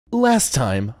Last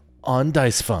time on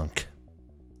Dice Funk.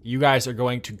 You guys are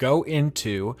going to go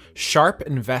into Sharp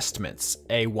Investments,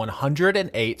 a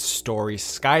 108-story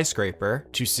skyscraper,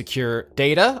 to secure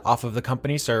data off of the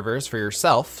company servers for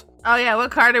yourself. Oh yeah,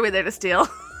 what card are we there to steal?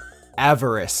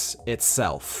 Avarice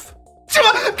itself.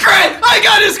 Great! I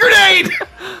got his grenade!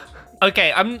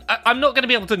 Okay, I'm not going to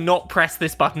be able to not press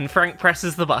this button. Frank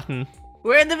presses the button.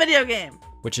 We're in the video game.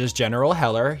 Which is General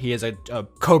Heller. He is a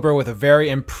cobra with a very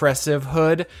impressive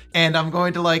hood. And I'm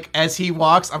going to, like, as he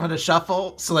walks, I'm going to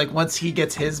shuffle. So, like, once he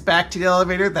gets his back to the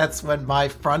elevator, that's when my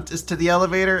front is to the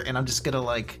elevator. And I'm just going to,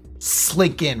 like,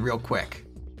 slink in real quick.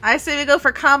 I say we go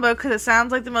for combo because it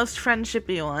sounds like the most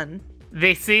friendshipy one.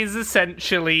 This is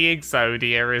essentially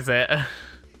Exodia, is it?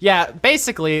 Yeah,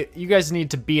 basically, you guys need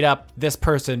to beat up this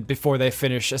person before they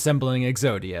finish assembling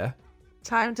Exodia.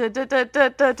 Time to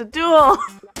duel.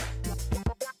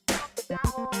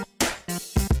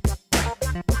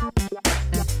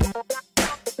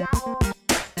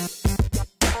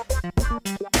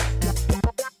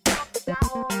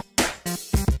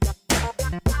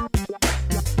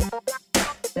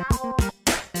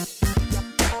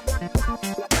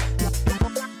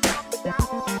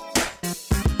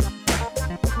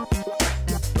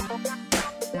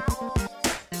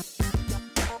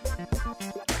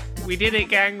 We did it,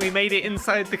 gang. We made it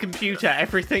inside the computer.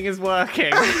 Everything is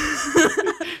working.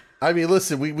 I mean,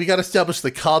 listen, we got to establish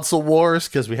the console wars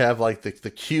because we have, like,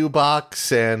 the Q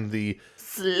box and the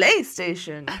Slay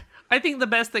Station. I think the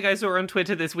best thing I saw on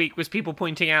Twitter this week was people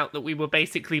pointing out that we were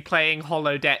basically playing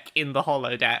holodeck in the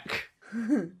holodeck,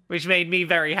 which made me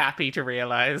very happy to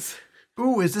realize.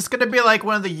 Ooh, is this going to be like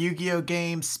one of the Yu-Gi-Oh!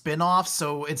 Game spin-offs?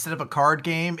 So instead of a card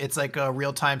game, it's like a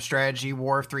real-time strategy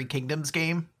War of Three Kingdoms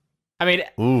game? I mean,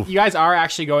 You guys are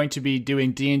actually going to be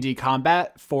doing D&D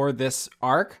combat for this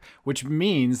arc, which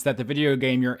means that the video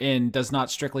game you're in does not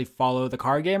strictly follow the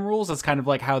card game rules. That's kind of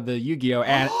like how the Yu-Gi-Oh!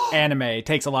 Anime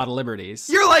takes a lot of liberties.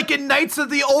 You're like in Knights of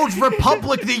the Old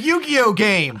Republic, the Yu-Gi-Oh!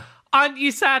 Game! Aren't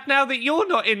you sad now that you're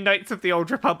not in Knights of the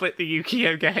Old Republic, the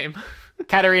Yu-Gi-Oh! Game?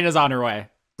 Katarina's on her way.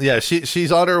 Yeah,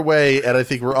 she's on her way, and I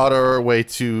think we're on our way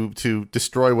to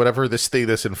destroy whatever this thing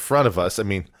that's in front of us. I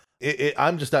mean,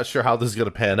 I'm just not sure how this is going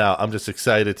to pan out. I'm just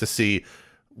excited to see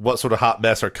what sort of hot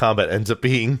mess our combat ends up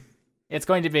being. It's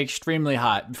going to be extremely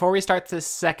hot. Before we start this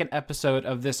second episode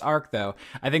of this arc, though,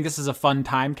 I think this is a fun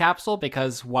time capsule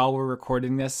because while we're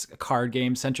recording this card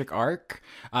game-centric arc,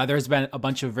 there's been a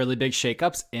bunch of really big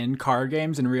shakeups in card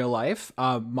games in real life.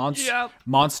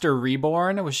 Monster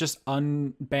Reborn was just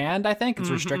unbanned, I think. It's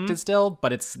restricted still,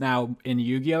 but it's now in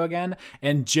Yu-Gi-Oh! Again.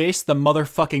 And Jace the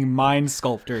motherfucking Mind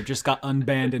Sculptor just got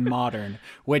unbanned in Modern,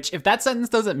 which if that sentence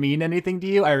doesn't mean anything to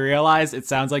you, I realize it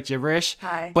sounds like gibberish,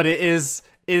 but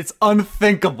it's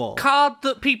unthinkable. Card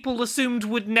that people assumed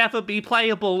would never be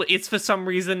playable is for some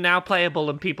reason now playable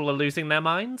and people are losing their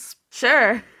minds.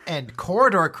 Sure. And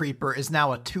Corridor Creeper is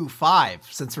now a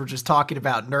 2/5 since we're just talking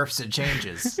about nerfs and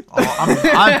changes.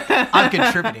 I'm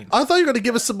contributing. I thought you were going to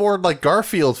give us some more, like,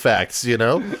 Garfield facts, you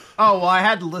know? Oh, well, I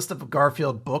had a list of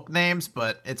Garfield book names,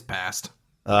 but it's passed.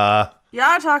 Y'all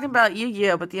are talking about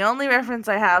Yu-Gi-Oh! But the only reference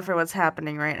I have for what's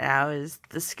happening right now is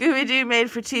the Scooby-Doo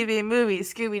made-for-TV movie,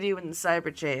 Scooby-Doo and the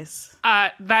Cyber Chase.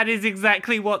 That is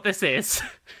exactly what this is.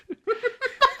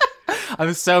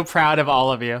 I'm so proud of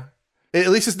all of you. At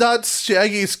least it's not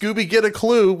Shaggy and Scooby Get a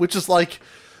Clue, which is, like,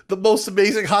 the most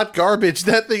amazing hot garbage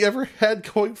that thing ever had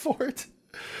going for it.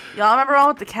 Y'all remember one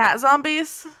with the cat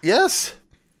zombies? Yes.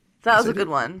 That was a good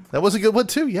one. That was a good one,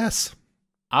 too, yes.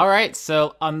 All right,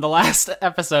 so on the last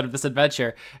episode of this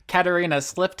adventure, Katarina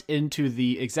slipped into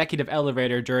the executive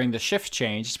elevator during the shift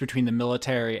change between the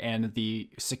military and the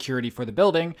security for the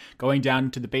building, going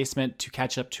down to the basement to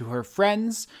catch up to her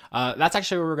friends. That's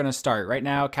actually where we're going to start. Right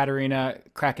now, Katarina,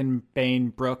 Kraken, Bane,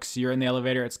 Brooks, you're in the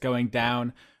elevator. It's going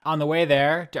down. On the way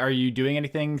there, are you doing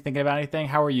anything, thinking about anything?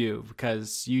 How are you?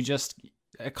 Because you just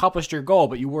accomplished your goal,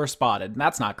 but you were spotted, and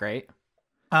that's not great.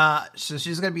 So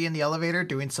she's going to be in the elevator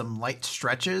doing some light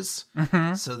stretches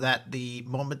so that the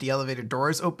moment the elevator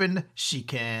doors open, she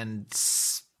can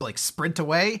sprint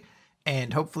away,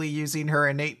 and hopefully using her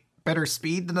innate better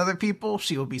speed than other people,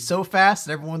 she will be so fast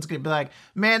that everyone's going to be like,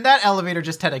 man, that elevator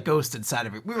just had a ghost inside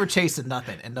of it. We were chasing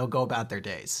nothing, and they'll go about their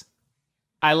days.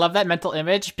 I love that mental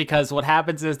image because what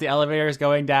happens is the elevator is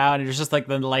going down and there's just like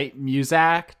the light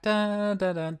music, da,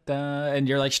 da, da, da, and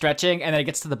you're like stretching, and then it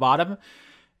gets to the bottom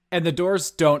and the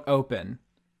doors don't open.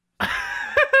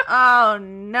 Oh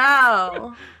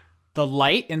no. The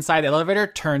light inside the elevator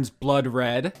turns blood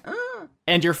red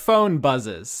and your phone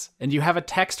buzzes and you have a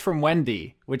text from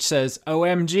Wendy which says,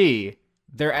 OMG,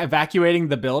 they're evacuating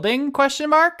the building, question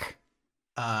mark?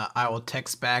 I will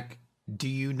text back, Do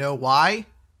you know why?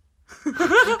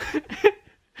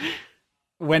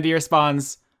 Wendy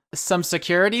responds, some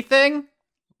security thing?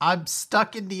 I'm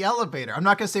stuck in the elevator. I'm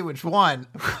not going to say which one,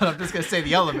 but I'm just going to say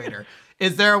the elevator.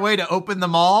 Is there a way to open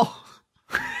them all?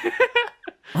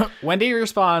 Wendy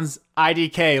responds,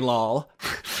 IDK, lol.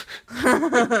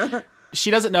 She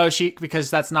doesn't know because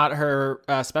that's not her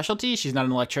specialty. She's not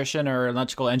an electrician or an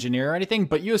electrical engineer or anything,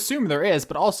 but you assume there is,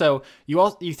 but also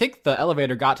you think the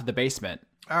elevator got to the basement.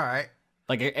 All right.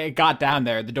 Like it got down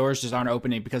there. The doors just aren't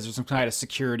opening because there's some kind of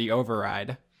security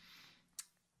override.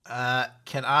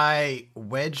 Can I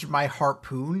wedge my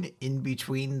harpoon in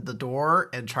between the door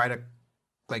and try to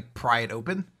like pry it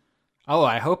open? Oh,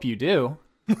 I hope you do.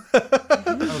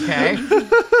 Okay.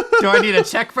 Do I need a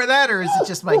check for that, or is it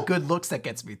just my good looks that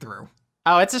gets me through?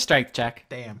 Oh, it's a strength check.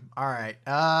 Damn. All right.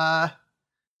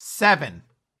 7.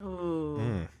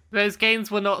 Ooh. Those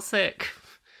gains were not sick.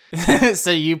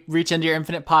 So you reach into your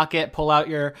infinite pocket, pull out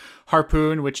your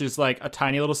harpoon, which is like a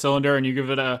tiny little cylinder, and you give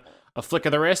it a flick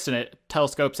of the wrist and it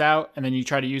telescopes out, and then you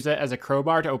try to use it as a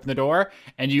crowbar to open the door,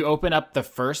 and you open up the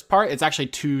first part. It's actually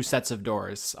 2 sets of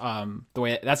doors.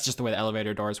 That's just the way the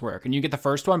elevator doors work. And you get the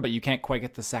first one, but you can't quite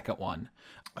get the second one.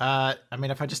 I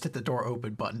mean, if I just hit the door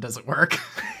open button, does it work?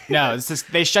 No,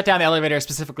 they shut down the elevator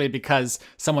specifically because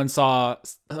someone saw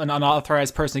an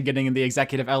unauthorized person getting in the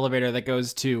executive elevator that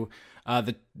goes to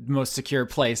the most secure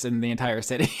place in the entire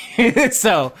city.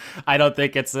 So I don't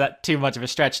think it's that too much of a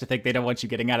stretch to think they don't want you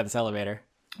getting out of this elevator.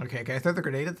 Okay, can I throw the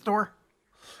grenade at the door?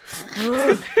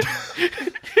 What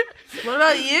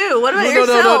about you? What about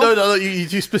yourself? No.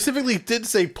 You specifically did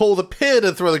say pull the pin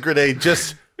and throw the grenade.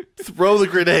 Just throw the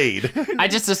grenade. I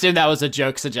just assumed that was a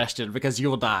joke suggestion because you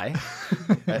will die.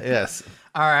 Yes.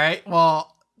 All right,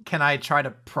 well, can I try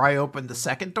to pry open the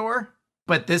second door?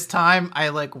 But this time I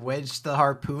like wedged the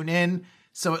harpoon in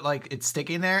so it's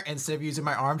sticking there. Instead of using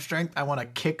my arm strength, I want to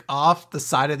kick off the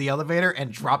side of the elevator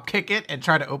and drop kick it and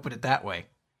try to open it that way.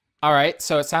 All right,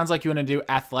 so it sounds like you want to do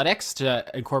athletics to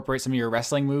incorporate some of your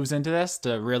wrestling moves into this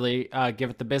to really give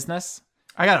it the business.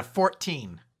 I got a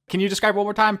 14. Can you describe one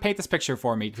more time? Paint this picture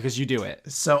for me because you do it.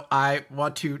 So I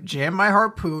want to jam my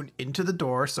harpoon into the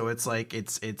door so it's like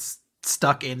it's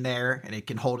stuck in there and it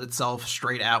can hold itself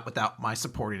straight out without my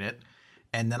supporting it.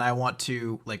 And then I want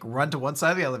to like run to one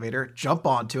side of the elevator, jump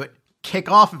onto it,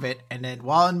 kick off of it, and then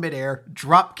while in midair,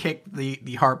 drop kick the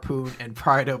harpoon and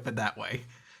pry it open that way.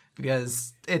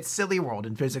 Because it's silly world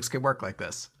and physics can work like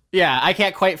this. Yeah, I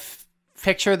can't quite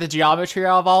picture the geometry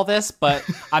of all this, but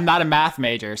I'm not a math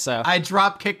major, so. I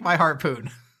drop kick my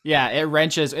harpoon. Yeah, it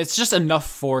wrenches. It's just enough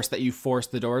force that you force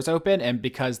the doors open, and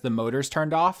because the motor's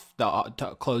turned off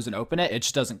to close and open it, it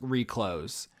just doesn't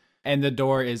reclose. And the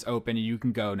door is open and you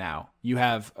can go now. You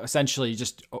have essentially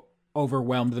just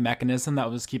overwhelmed the mechanism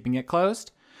that was keeping it closed.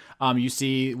 You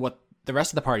see what the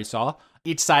rest of the party saw.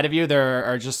 Each side of you, there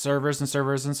are just servers and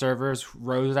servers and servers,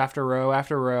 rows after row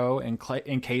after row,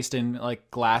 encased in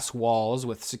like glass walls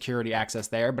with security access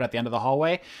there. But at the end of the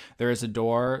hallway, there is a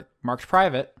door marked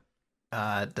private.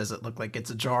 Does it look like it's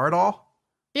ajar at all?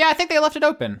 Yeah, I think they left it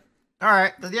open. All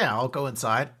right, yeah, I'll go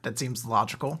inside. That seems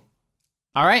logical.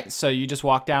 All right, so you just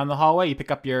walk down the hallway, you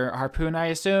pick up your harpoon, I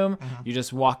assume, you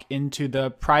just walk into the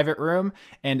private room,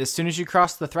 and as soon as you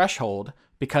cross the threshold,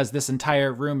 because this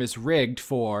entire room is rigged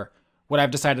for what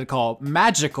I've decided to call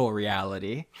magical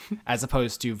reality, as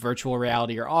opposed to virtual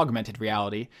reality or augmented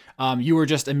reality, you were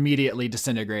just immediately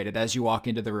disintegrated as you walk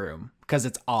into the room, because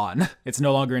it's on. It's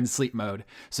no longer in sleep mode.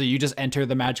 So you just enter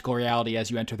the magical reality as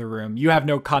you enter the room. You have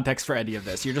no context for any of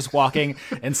this. You're just walking,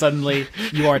 and suddenly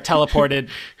you are teleported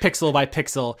pixel by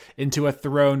pixel into a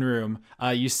throne room.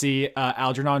 You see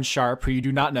Algernon Sharp, who you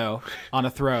do not know, on a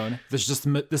throne. There's just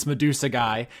this Medusa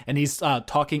guy, and he's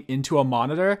talking into a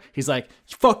monitor. He's like,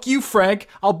 "Fuck you, Frank.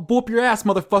 I'll whoop your ass,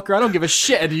 motherfucker. I don't give a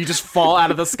shit." And you just fall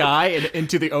out of the sky and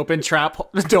into the open trap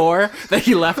door that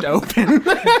he left open.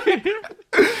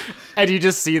 And you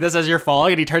just see this as you're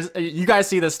falling, and he turns. You guys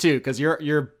see this too, because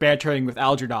you're bantering with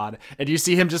Algernon, and you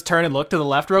see him just turn and look to the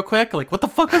left real quick, like, what the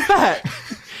fuck is that?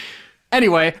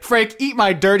 Anyway, Frank, eat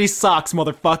my dirty socks,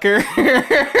 motherfucker.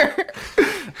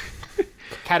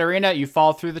 Catarina, you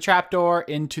fall through the trapdoor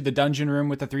into the dungeon room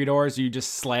with the 3 doors. You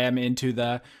just slam into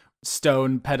the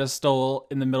stone pedestal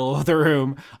in the middle of the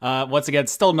room. Once again,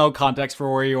 still no context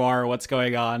for where you are or what's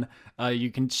going on.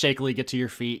 You can shakily get to your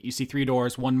feet. You see 3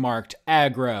 doors, one marked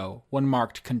aggro, one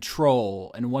marked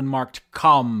control, and one marked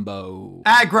combo.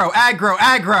 Aggro, aggro,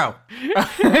 aggro.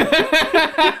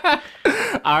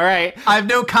 All right. I have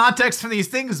no context for these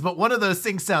things, but one of those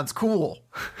things sounds cool.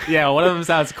 Yeah, one of them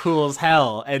sounds cool as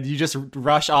hell, and you just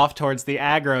rush off towards the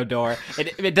aggro door.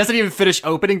 It doesn't even finish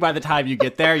opening by the time you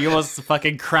get there. You almost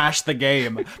fucking crash the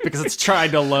game because it's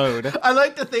trying to load. I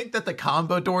like to think that the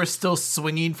combo door is still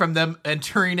swinging from them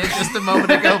entering it just a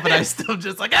moment ago, but I still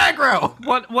just like, aggro!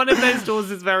 One of those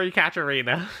doors is very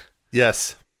Catarina.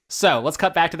 Yes. So, let's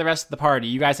cut back to the rest of the party.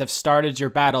 You guys have started your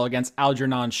battle against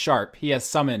Algernon Sharp. He has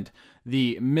summoned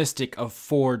the Mystic of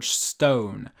Forged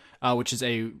Stone, which is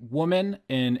a woman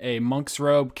in a monk's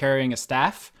robe carrying a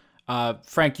staff.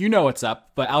 Frank, you know what's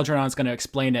up, but Algernon's going to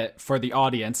explain it for the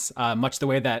audience, much the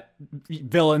way that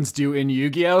villains do in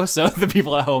Yu-Gi-Oh! So the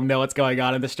people at home know what's going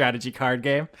on in the strategy card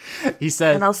game. He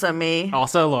says, And also me.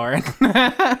 Also Lauren.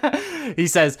 He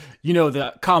says, you know,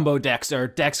 the combo decks are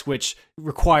decks which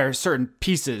require certain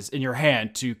pieces in your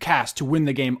hand to cast to win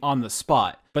the game on the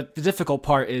spot. But the difficult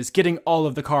part is getting all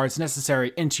of the cards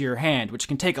necessary into your hand, which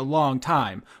can take a long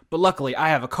time. But luckily, I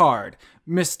have a card,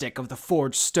 Mystic of the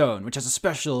Forged Stone, which has a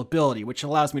special ability which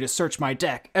allows me to search my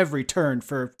deck every turn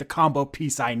for the combo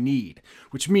piece I need,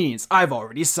 which means I've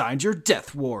already signed your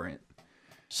death warrant.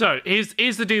 So,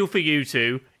 here's the deal for you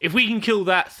two. If we can kill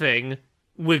that thing,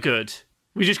 we're good.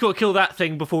 We just gotta kill that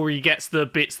thing before he gets the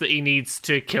bits that he needs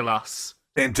to kill us.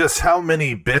 And just how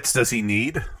many bits does he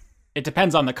need? It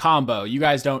depends on the combo. You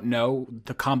guys don't know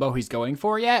the combo he's going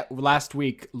for yet. Last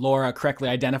week, Laura correctly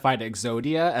identified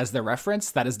Exodia as the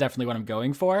reference. That is definitely what I'm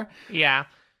going for. Yeah.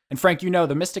 And Frank, you know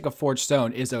the Mystic of Forged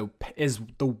Stone is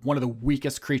one of the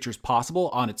weakest creatures possible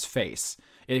on its face.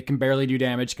 It can barely do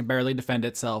damage, can barely defend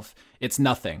itself. It's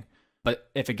nothing. But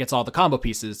if it gets all the combo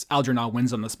pieces, Algernon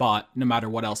wins on the spot, no matter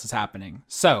what else is happening.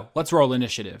 So, let's roll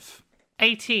initiative.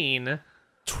 18.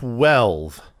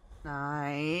 12.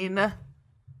 9.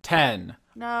 10.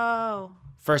 No.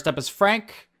 First up is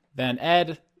Frank, then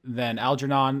Ed, then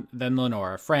Algernon, then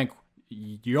Lenora. Frank,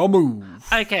 your move.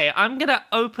 Okay, I'm gonna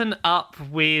open up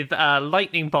with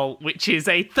Lightning Bolt, which is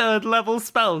a 3rd level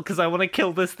spell, because I want to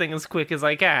kill this thing as quick as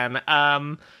I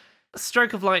can.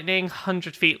 Stroke of Lightning,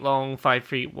 100 feet long, 5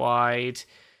 feet wide.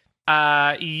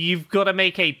 You've got to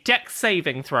make a dex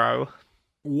saving throw.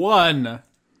 1.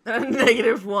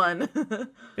 -1.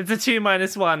 It's a 2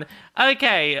 - 1.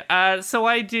 Okay, so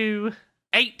I do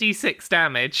 8d6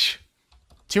 damage.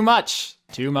 Too much.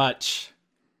 Too much.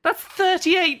 That's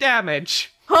 38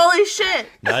 damage. Holy shit.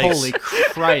 Nice. Holy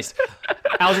Christ.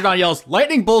 Algernon yells,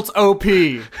 Lightning Bolt's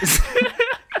OP.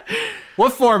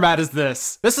 What format is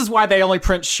this? This is why they only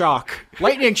print Shock.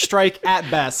 Lightning Strike at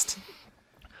best.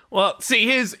 Well, see,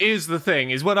 here's the thing,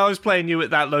 is when I was playing you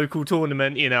at that local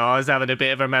tournament, you know, I was having a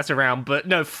bit of a mess around, but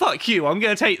no, fuck you, I'm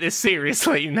gonna take this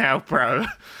seriously now, bro.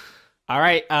 All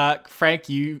right, Frank,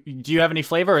 do you have any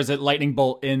flavor, or is it Lightning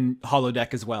Bolt in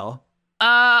holodeck as well?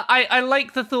 I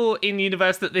like the thought in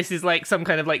universe that this is like some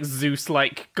kind of like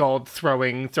Zeus-like god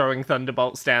throwing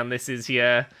thunderbolts down. This is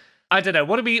your, I don't know,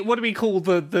 what do we call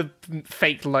the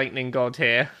fake lightning god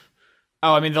here?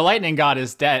 Oh, I mean, the lightning god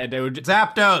is dead.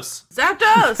 Zapdos!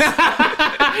 Zapdos!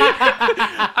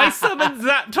 I summoned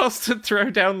Zapdos to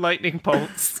throw down lightning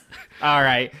bolts. All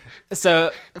right. So,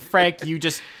 Frank, you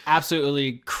just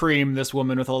absolutely cream this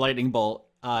woman with a lightning bolt.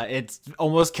 It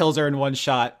almost kills her in one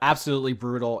shot. Absolutely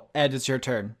brutal. Ed, it's your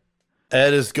turn.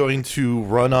 Ed is going to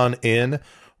run on in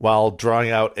while drawing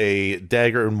out a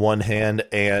dagger in one hand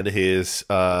and his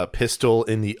pistol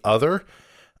in the other.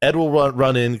 Ed will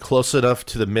run in close enough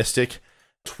to the Mystic,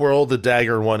 twirl the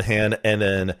dagger in one hand, and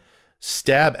then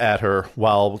stab at her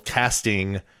while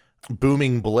casting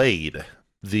Booming Blade.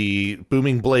 The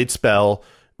Booming Blade spell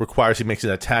requires he makes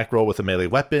an attack roll with a melee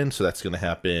weapon, so that's going to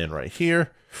happen right here.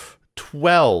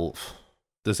 12.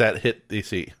 Does that hit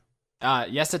DC?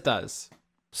 Yes, it does.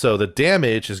 So the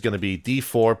damage is going to be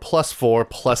D4 plus 4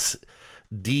 plus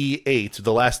D8.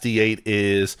 The last D8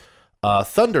 is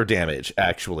thunder damage,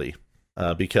 actually.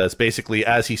 Because basically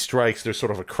as he strikes, there's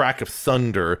sort of a crack of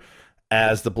thunder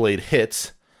as the blade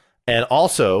hits. And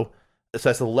also, so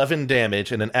that's 11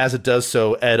 damage, and then as it does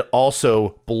so, Ed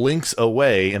also blinks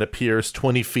away and appears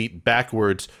 20 feet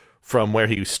backwards from where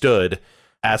he stood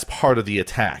as part of the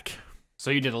attack.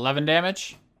 So you did 11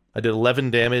 damage? I did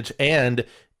 11 damage, and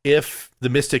if the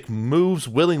Mystic moves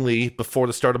willingly before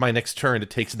the start of my next turn, it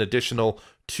takes an additional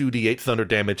 2d8 thunder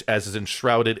damage as is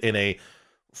enshrouded in a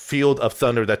field of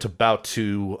thunder that's about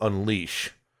to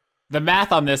unleash. The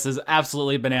math on this is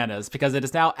absolutely bananas because it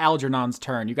is now Algernon's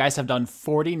turn. You guys have done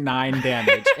 49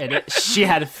 damage, and she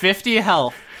had 50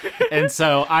 health, and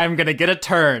so I'm going to get a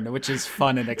turn, which is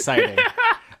fun and exciting.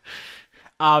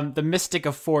 The Mystic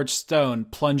of Forged Stone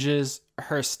plunges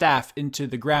her staff into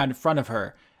the ground in front of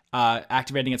her,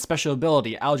 activating its special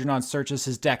ability. Algernon searches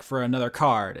his deck for another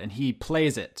card, and he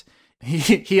plays it.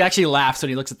 He actually laughs when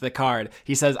he looks at the card.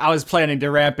 He says, I was planning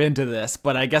to ramp into this,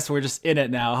 but I guess we're just in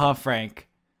it now, huh, Frank?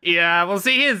 Yeah, well,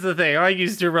 see, here's the thing. I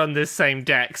used to run this same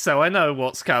deck, so I know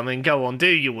what's coming. Go on, do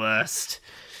your worst.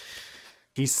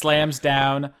 He slams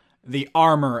down the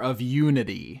Armor of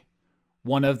Unity,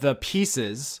 one of the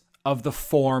pieces of the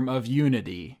Form of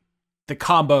Unity. The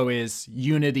combo is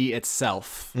Unity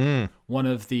itself, one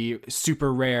of the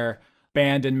super rare,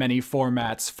 banned in many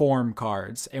formats, form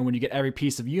cards. And when you get every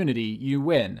piece of Unity, you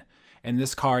win. And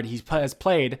this card he has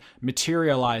played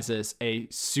materializes a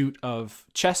suit of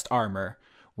chest armor,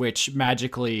 which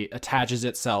magically attaches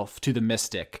itself to the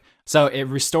Mystic. So it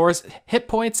restores hit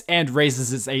points and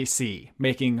raises its AC,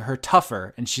 making her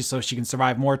tougher, and so she can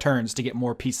survive more turns to get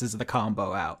more pieces of the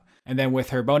combo out. And then with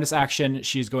her bonus action,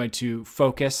 she's going to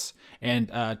focus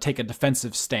and take a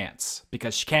defensive stance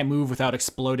because she can't move without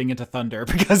exploding into thunder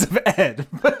because of Ed.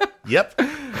 Yep.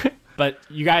 But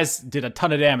you guys did a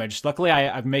ton of damage. Luckily,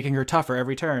 I'm making her tougher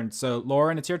every turn. So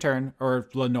Lauren, it's your turn, or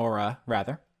Lenora,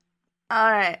 rather. All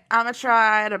right, I'm gonna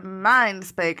try to Mind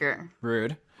Spaker.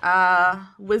 Rude.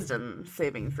 Wisdom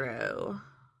saving throw.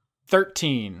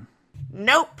 13.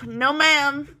 Nope, no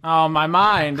ma'am. Oh, my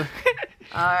mind.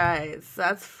 All right, so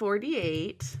that's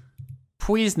 48.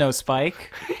 Please no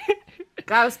spike.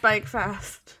 Gotta spike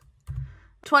fast.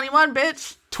 21,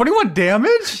 bitch. 21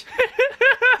 damage?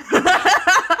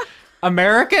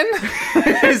 American?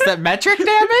 Is that metric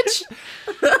damage?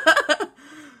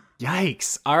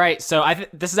 Yikes. All right, so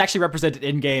this is actually represented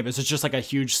in-game. It's just like a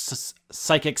huge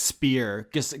psychic spear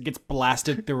just gets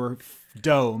blasted through her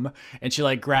dome, and she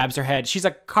like grabs her head. She's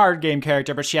a card game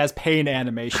character, but she has pain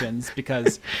animations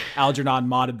because Algernon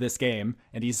modded this game,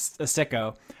 and he's a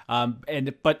sicko.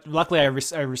 But luckily I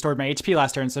restored my HP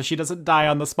last turn, so she doesn't die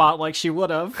on the spot like she would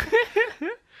have.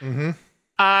 In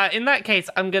that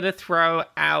case, I'm going to throw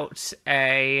out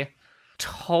a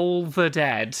Toll the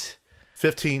Dead.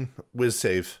 15 whiz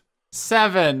save.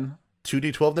 7.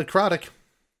 2d12 necrotic.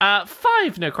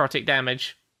 5 necrotic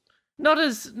damage. Not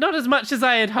as much as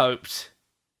I had hoped.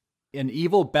 An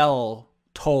evil bell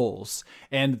tolls,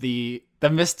 and the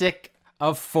Mystic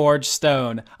of Forged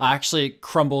Stone actually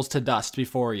crumbles to dust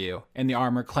before you, and the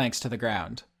armor clanks to the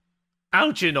ground.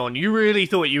 Algernon, you really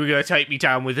thought you were going to take me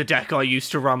down with the deck I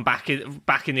used to run back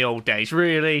in the old days,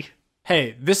 really?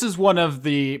 Hey, this is one of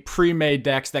the pre-made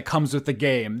decks that comes with the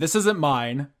game. This isn't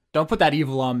mine. Don't put that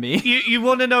evil on me. You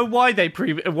want to know how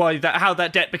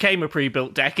that deck became a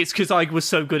pre-built deck? It's because I was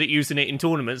so good at using it in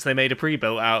tournaments, they made a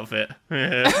pre-built out of it.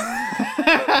 You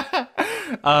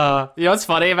know what's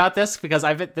funny about this? Because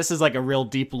this is like a real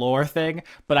deep lore thing,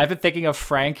 but I've been thinking of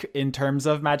Frank in terms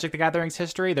of Magic the Gathering's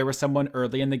history. There was someone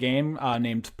early in the game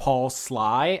named Paul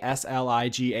Sligh,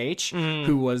 S-L-I-G-H,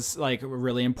 who was like a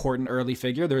really important early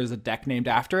figure. There was a deck named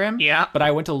after him. Yeah. But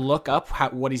I went to look up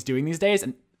what he's doing these days,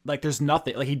 and like, there's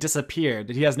nothing. Like, he disappeared.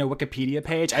 He has no Wikipedia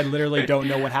page. I literally don't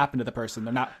know what happened to the person.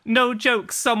 They're not. No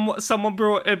joke. Someone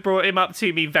brought him up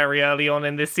to me very early on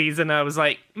in this season. I was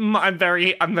like, I'm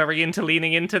very into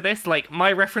leaning into this. Like,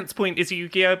 my reference point is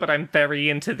Yu-Gi-Oh, but I'm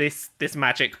very into this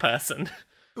Magic person.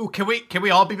 Ooh, can we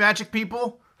all be Magic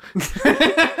people?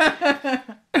 I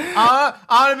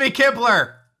want to be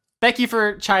Kibler. Thank you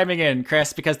for chiming in,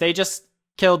 Chris, because they just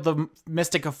killed the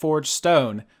Mystic of Forged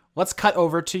Stone. Let's cut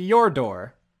over to your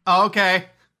door. Oh, okay.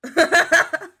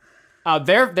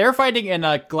 They're fighting in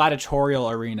a gladiatorial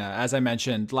arena, as I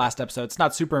mentioned last episode. It's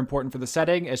not super important for the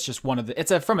setting. It's just from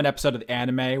an episode of the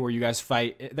anime where you guys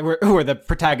fight, where the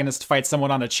protagonist fights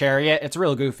someone on a chariot. It's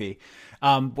real goofy.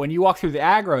 When you walk through the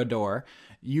aggro door,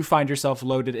 you find yourself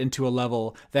loaded into a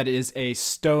level that is a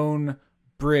stone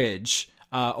bridge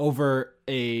over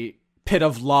a pit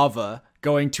of lava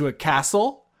going to a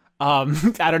castle. I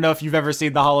don't know if you've ever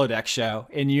seen the holodeck show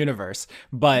in universe,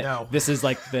 but No. This is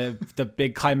like the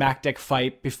big climactic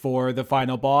fight before the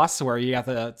final boss where you have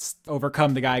to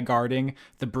overcome the guy guarding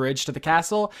the bridge to the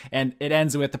castle, and it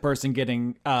ends with the person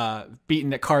getting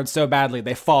beaten at cards so badly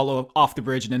they fall off the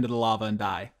bridge and into the lava and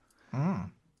die.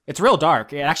 It's real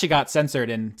dark. It actually got censored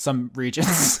in some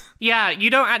regions. Yeah, you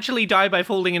don't actually die by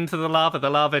falling into the lava. The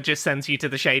lava just sends you to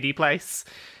the shady place.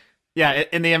 Yeah,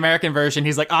 in the American version,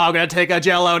 he's like, "Oh, I'm gonna take a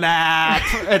Jello nap,"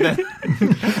 and then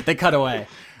they cut away.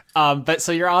 But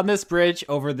so you're on this bridge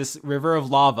over this river of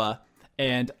lava,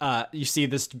 and you see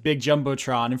this big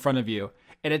jumbotron in front of you,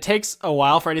 and it takes a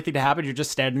while for anything to happen. You're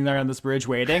just standing there on this bridge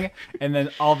waiting, and then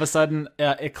all of a sudden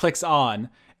it clicks on,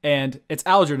 and it's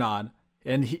Algernon.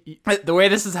 And the way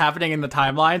this is happening in the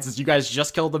timelines is you guys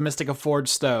just killed the Mystic of Forged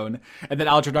Stone, and then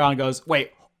Algernon goes,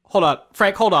 wait, hold on,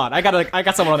 Frank, hold on. I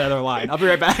got someone on the other line. I'll be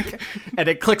right back. And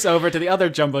it clicks over to the other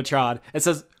Jumbotron. It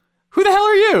says, who the hell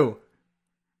are you?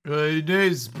 My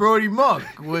name's Brody Monk.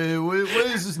 What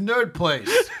is this nerd place?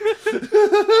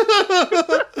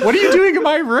 What are you doing in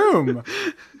my room?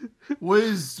 What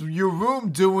is your room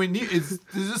doing? Is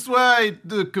this where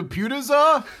the computers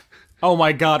are? Oh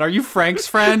my god, are you Frank's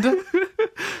friend?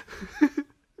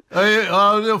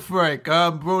 I'm no Frank.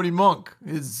 I'm Brody Monk.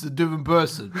 It's a different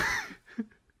person.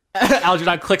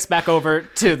 Algernon clicks back over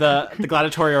to the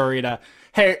gladiatorial arena.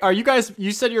 Hey, are you guys,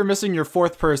 you said you're missing your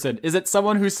fourth person. Is it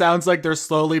someone who sounds like they're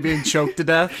slowly being choked to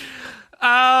death?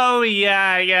 Oh,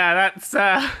 yeah, that's,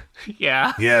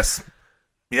 yeah. Yes.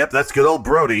 Yep, that's good old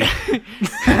Brody.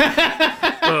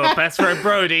 Oh, best friend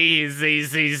Brody,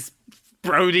 he's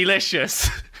Brody-licious.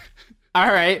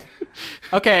 All right.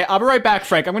 Okay, I'll be right back,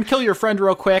 Frank. I'm going to kill your friend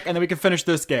real quick, and then we can finish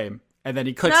this game. And then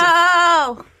he clicks.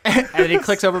 No! And then he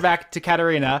clicks over back to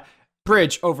Catarina.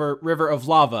 Bridge over river of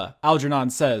lava.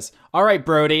 Algernon says, all right,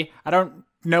 Brody, I don't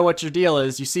know what your deal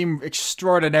is. You seem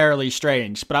extraordinarily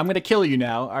strange, but I'm going to kill you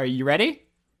now. Are you ready?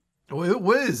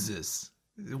 What is this?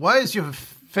 Why is your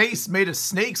face made of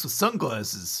snakes with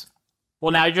sunglasses?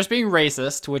 Well, now you're just being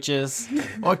racist, which is...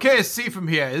 Well, I can't see from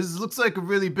here. This looks like a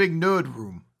really big nerd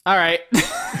room. All right.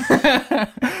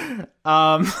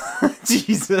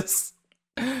 Jesus.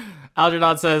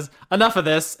 Algernon says, enough of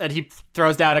this, and he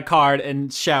throws down a card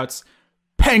and shouts,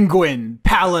 Penguin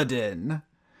Paladin.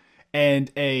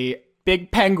 And a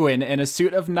big penguin in a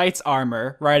suit of knight's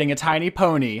armor riding a tiny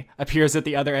pony appears at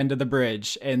the other end of the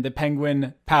bridge, and the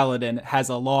Penguin Paladin has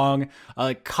a long,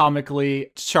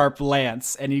 comically sharp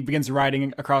lance, and he begins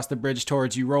riding across the bridge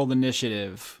towards you. Roll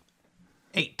initiative.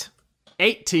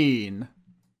 18.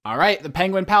 All right, the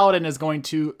Penguin Paladin is going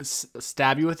to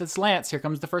stab you with its lance. Here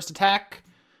comes the first attack.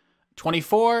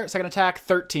 24, second attack,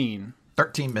 13.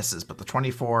 13 misses, but the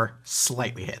 24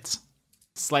 slightly hits.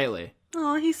 Slightly.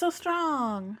 Oh, he's so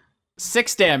strong.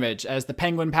 6 damage as the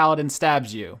Penguin Paladin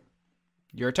stabs you.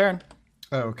 Your turn.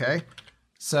 Okay.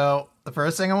 So the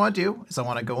first thing I want to do is I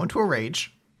want to go into a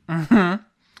rage. Mm-hmm.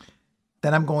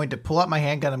 Then I'm going to pull out my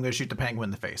handgun. I'm going to shoot the penguin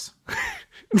in the face.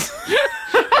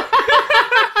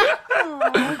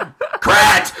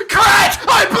 Crit!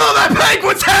 I blew that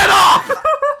penguin's head off!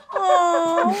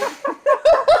 Oh.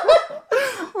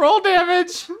 Roll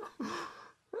damage.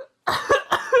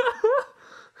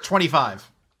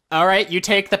 25. All right, you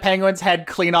take the penguin's head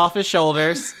clean off his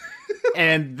shoulders,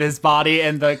 and his body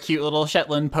and the cute little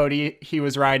Shetland pony he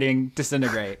was riding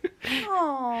disintegrate.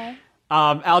 Oh.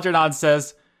 Algernon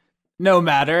says, no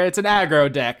matter, it's an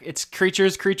aggro deck. It's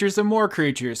creatures, and more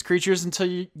creatures. Creatures until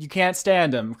you can't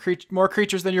stand them. More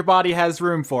creatures than your body has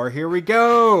room for. Here we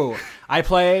go. I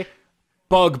play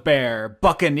Bugbear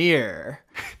Buccaneer.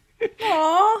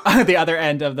 At the other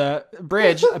end of the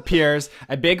bridge appears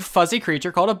a big fuzzy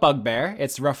creature called a bugbear.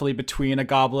 It's roughly between a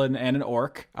goblin and an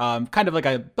orc. Kind of like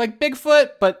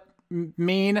Bigfoot, but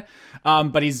mean.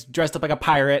 But he's dressed up like a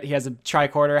pirate. He has a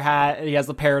tricorder hat. He has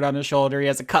the parrot on his shoulder. He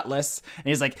has a cutlass. And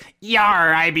he's like,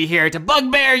 yar, I be here to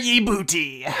bugbear ye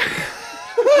booty.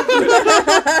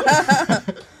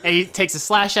 And he takes a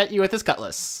slash at you with his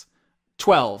cutlass.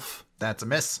 12. That's a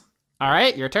miss. All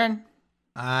right, your turn.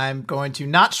 I'm going to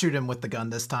not shoot him with the gun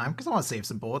this time because I want to save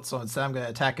some bullets. So instead, I'm going to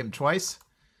attack him twice.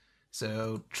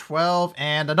 So 12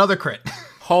 and another crit.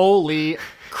 Holy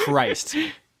Christ.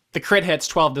 The crit hits,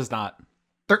 12 does not.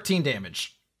 13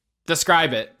 damage.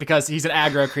 Describe it, because he's an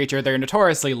aggro creature. They're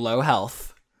notoriously low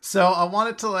health. So I want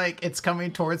it to, it's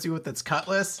coming towards you with its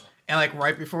cutlass. And,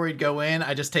 right before he'd go in,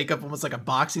 I just take up almost like a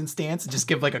boxing stance and just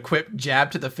give, a quick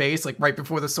jab to the face. Right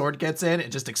before the sword gets in,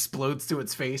 it just explodes through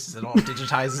its face as it all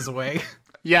digitizes away.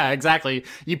 Yeah, exactly.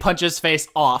 You punch his face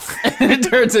off, and it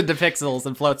turns into pixels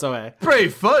and floats away. Pretty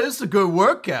fun. It's a good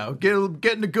workout.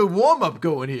 Getting a good warm-up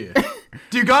going here.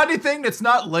 Do you got anything that's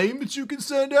not lame that you can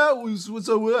send out? What's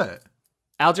up with that?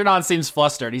 Algernon seems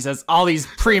flustered. He says, all these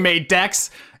pre-made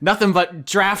decks, nothing but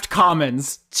draft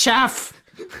commons. Chaff,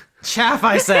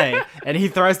 I say. And he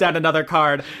throws down another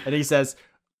card, and he says,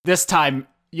 this time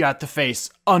you have to face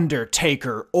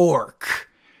Undertaker Orc.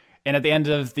 And at the end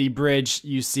of the bridge,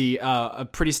 you see a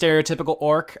pretty stereotypical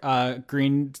orc,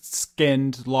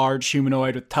 green-skinned, large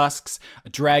humanoid with tusks,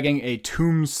 dragging a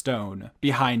tombstone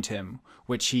behind him,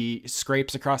 which he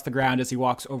scrapes across the ground as he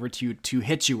walks over to you to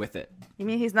hit you with it. You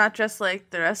mean he's not dressed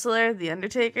like the wrestler, the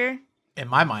Undertaker? In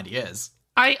my mind, he is.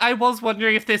 I was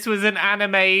wondering if this was an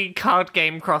anime card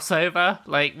game crossover,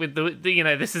 like with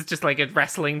the this is just like a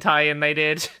wrestling tie-in they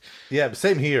did. Yeah,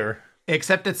 same here.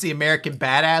 Except it's the American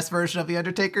badass version of The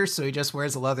Undertaker, so he just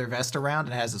wears a leather vest around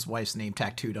and has his wife's name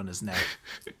tattooed on his neck.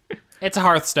 It's a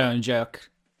Hearthstone joke.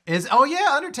 Oh yeah,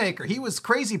 Undertaker. He was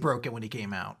crazy broken when he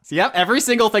came out. Yep, every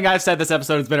single thing I've said this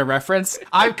episode has been a reference.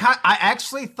 I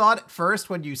actually thought at first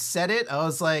when you said it, I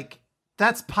was like,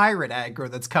 that's pirate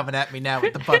aggro that's coming at me now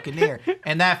with the Buccaneer.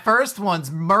 And that first one's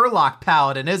Murloc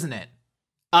Paladin, isn't it?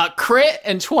 Crit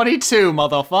and 22,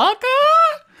 motherfucker!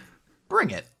 Bring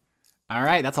it. All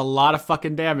right, that's a lot of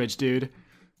fucking damage, dude.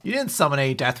 You didn't summon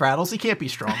any death rattles. He can't be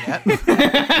strong yet.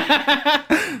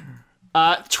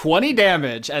 20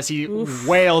 damage as he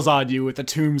wails on you with a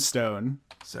tombstone.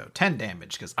 So 10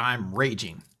 damage because I'm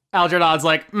raging. Algernon's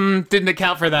like, didn't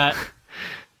account for that.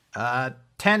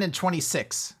 10 and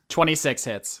 26. 26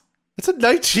 hits. It's a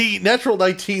 19, natural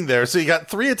 19 there. So you got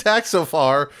 3 attacks so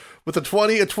far with a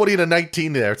 20, a 20, and a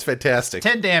 19 there. It's fantastic.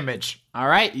 10 damage. All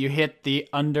right, you hit the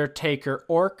Undertaker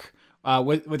orc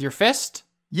with your fist.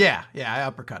 Yeah, I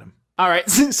uppercut him. All right,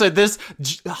 so this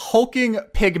hulking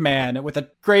pig man with a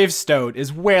gravestone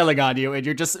is wailing on you, and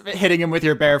you're just hitting him with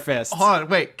your bare fist. Hold on,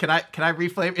 wait. Can I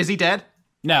reflame? Is he dead?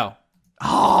 No. Oh,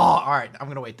 all right. I'm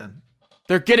gonna wait then.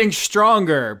 They're getting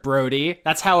stronger, Brody.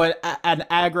 That's how an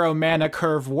aggro mana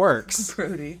curve works.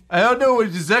 Brody. I don't know.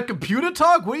 Is that computer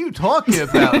talk? What are you talking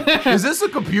about? Is this a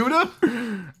computer?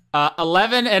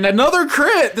 11 and another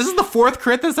crit. This is the 4th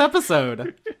crit this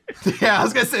episode. Yeah, I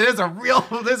was gonna say there's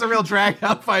a real drag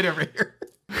out fight over here.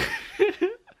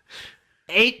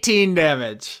 18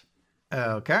 damage.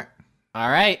 Okay. All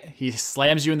right, he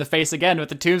slams you in the face again with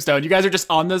the tombstone. You guys are just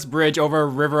on this bridge over a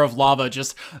river of lava,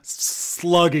 just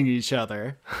slugging each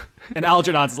other. And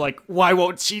Algernon's like, why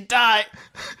won't she die?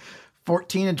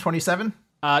 14 and 27?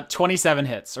 27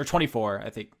 hits, or 24, I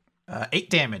think. 8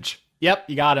 damage. Yep,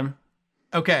 you got him.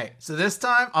 Okay, so this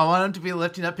time I want him to be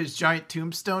lifting up his giant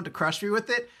tombstone to crush me with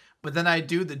it, but then I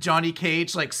do the Johnny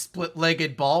Cage, like,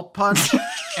 split-legged ball punch,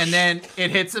 and then it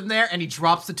hits him there, and he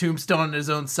drops the tombstone on his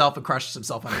own self and crushes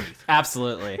himself underneath.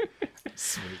 Absolutely.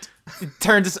 Sweet. He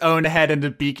turns his own head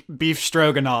into beef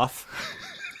stroganoff.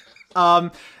 All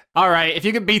right, if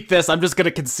you can beat this, I'm just gonna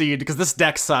concede, because this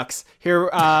deck sucks. Here,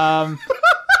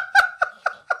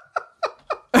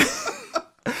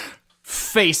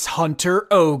 Face Hunter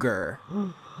Ogre.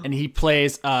 And he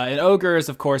plays, an ogre is,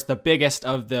 of course, the biggest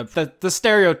of the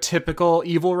stereotypical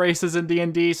evil races in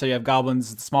D&D. So you have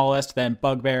goblins, the smallest, then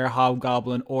bugbear,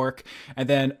 hobgoblin, orc, and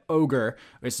then ogre,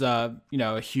 which is, a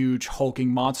huge hulking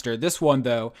monster. This one,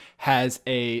 though, has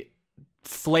a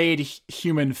flayed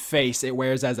human face it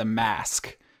wears as a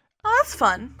mask. Oh, that's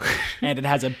fun. And it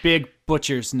has a big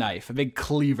butcher's knife, a big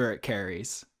cleaver it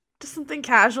carries. Just something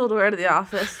casual to wear to the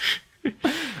office.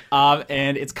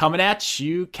 And it's coming at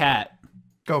you, Cat.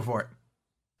 Go for it.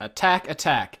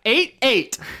 Attack.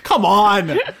 8. Come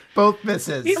on. Both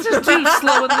misses. He's just too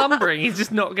slow and lumbering. He's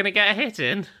just not going to get a hit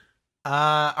in. All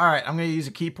right, I'm going to use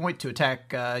a key point to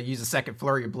attack, use a second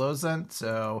flurry of blows then.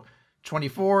 So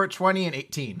 24, 20, and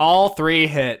 18. All 3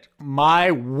 hit.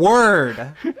 My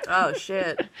word. Oh,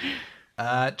 shit.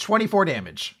 24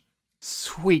 damage.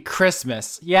 Sweet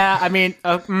Christmas. Yeah, I mean,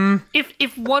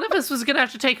 If one of us was going to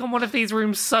have to take on one of these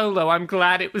rooms solo, I'm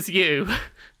glad it was you.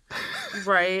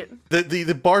 Right.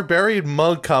 The barbarian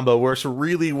monk combo works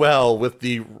really well with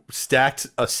the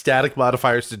static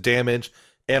modifiers to damage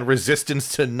and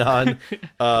resistance to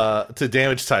to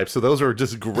damage types. So those are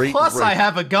just great. Plus, I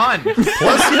have a gun.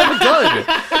 Plus, you have a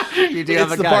gun. you do have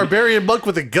It's a the gun. barbarian monk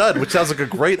with a gun, which sounds like a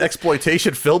great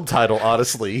exploitation film title,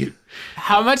 honestly.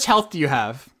 How much health do you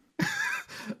have?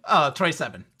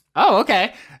 27. Oh,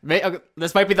 okay.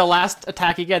 This might be the last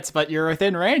attack he gets, but you're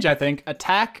within range, I think.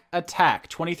 Attack.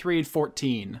 23 and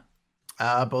 14.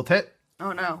 Both hit.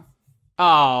 Oh, no.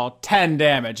 Oh, 10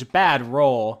 damage. Bad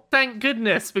roll. Thank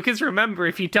goodness, because remember,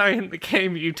 if you die in the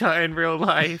game, you die in real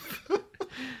life.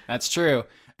 That's true.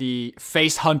 The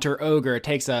Face Hunter Ogre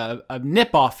takes a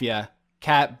nip off you,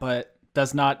 Cat, but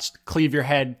does not cleave your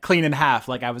head clean in half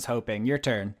like I was hoping. Your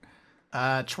turn.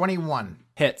 21.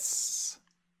 Hits.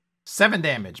 7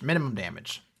 damage, minimum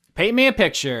damage. Paint me a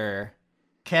picture.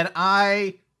 Can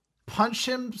I punch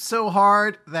him so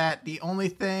hard that the only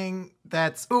thing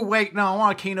that's... Oh, wait, no, I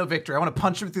want a Kano victory. I want to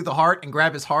punch him through the heart and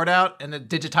grab his heart out, and it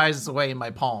digitizes away in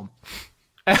my palm.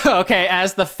 Okay,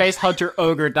 as the Face Hunter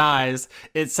Ogre dies,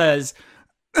 it says,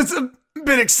 "It's a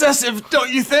bit excessive,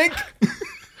 don't you think?"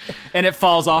 And it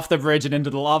falls off the bridge and into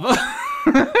the lava.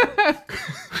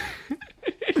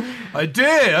 I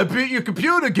did! I beat your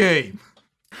computer game!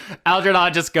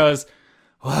 Algernon just goes,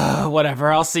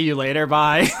 Whatever, I'll see you later,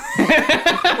 bye. Wait,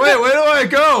 where do I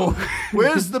go?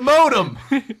 Where's the modem?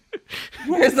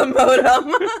 Where's the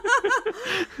modem?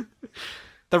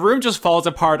 The room just falls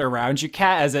apart around you,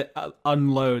 Kat, as it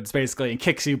unloads, basically, and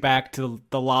kicks you back to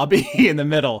the lobby in the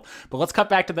middle. But let's cut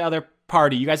back to the other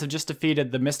party. You guys have just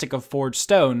defeated the Mystic of Forged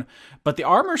Stone, but the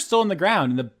armor's still on the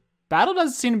ground, and the battle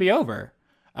doesn't seem to be over.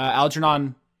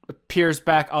 Algernon appears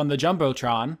back on the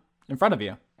Jumbotron in front of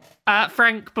you.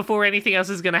 Frank, before anything else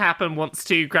is going to happen, wants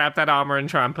to grab that armor and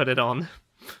try and put it on.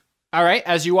 All right,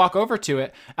 as you walk over to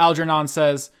it, Algernon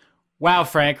says, "Wow,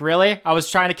 Frank, really? I was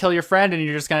trying to kill your friend and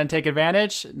you're just going to take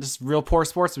advantage? Just real poor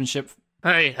sportsmanship."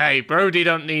 Hey, Brody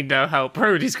don't need no help.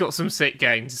 Brody's got some sick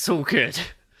gains. It's all good.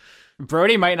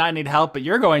 Brody might not need help, but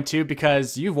you're going to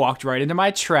because you've walked right into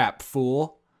my trap,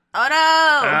 fool. Oh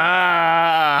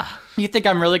no! You think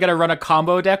I'm really going to run a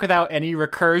combo deck without any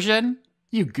recursion?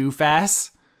 You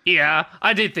goof-ass. Yeah,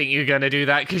 I did think you were going to do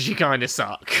that because you kind of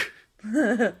suck.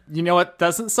 You know what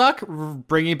doesn't suck?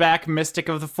 Bringing back Mystic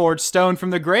of the Forged Stone from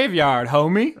the graveyard,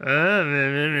 homie.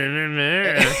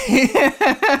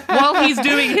 While he's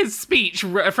doing his speech,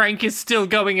 Frank is still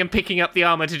going and picking up the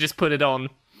armor to just put it on.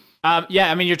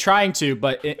 Yeah, I mean, you're trying to,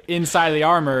 but inside of the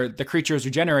armor, the creature is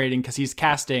regenerating because he's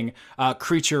casting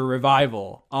Creature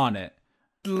Revival on it.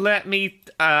 Let me...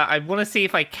 I want to see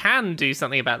if I can do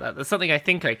something about that. There's something I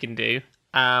think I can do.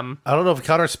 I don't know if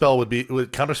counterspell would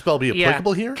counterspell be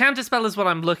applicable here? Counterspell is what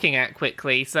I'm looking at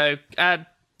quickly. So,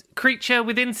 creature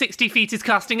within 60 feet is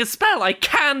casting a spell. I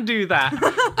can do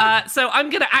that. So I'm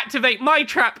going to activate my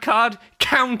trap card,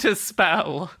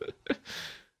 Counterspell.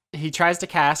 He tries to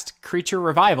cast Creature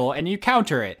Revival, and you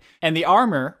counter it. And the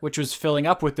armor, which was filling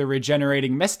up with the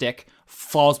regenerating mystic,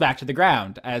 falls back to the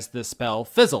ground as the spell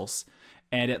fizzles.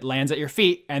 And it lands at your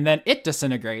feet, and then it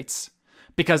disintegrates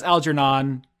because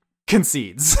Algernon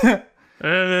concedes. You thought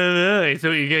you were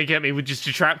going to get me with just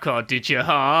a trap card, did you?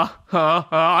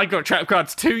 I got trap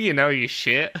cards too, you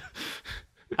shit.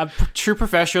 A true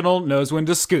professional knows when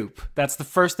to scoop. That's the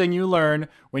first thing you learn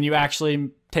when you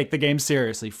actually take the game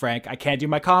seriously, Frank. I can't do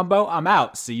my combo. I'm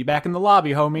out. See you back in the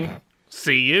lobby, homie.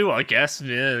 See you, I guess.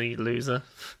 Yeah, you loser.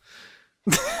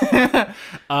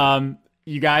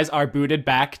 You guys are booted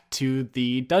back to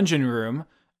the dungeon room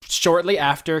shortly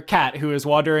after Kat, who is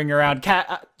wandering around.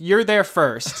 Kat, you're there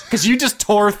first, because you just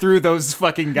tore through those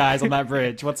fucking guys on that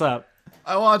bridge. What's up?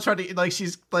 I want to try to,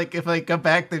 she's, if I come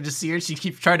back, they just see her, she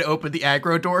keeps trying to open the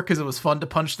aggro door because it was fun to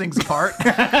punch things apart.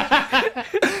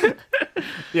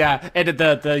 Yeah, and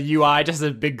the UI just has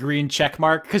a big green check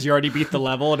mark because you already beat the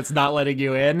level and it's not letting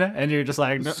you in, and you're just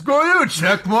like, no. Screw you,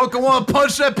 check mark, I want to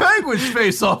punch that penguin's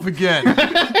face off again.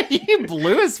 You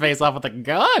blew his face off with a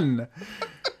gun.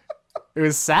 It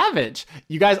was savage.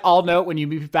 You guys all know when you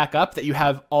move back up that you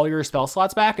have all your spell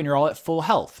slots back and you're all at full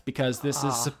health because this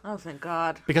is... Oh, thank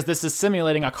God. Because this is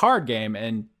simulating a card game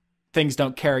and things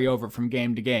don't carry over from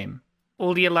game to game.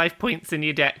 All your life points in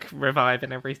your deck revive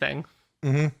and everything.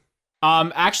 Mm-hmm.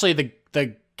 Actually,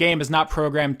 the game is not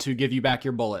programmed to give you back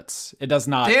your bullets. It does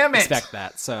not expect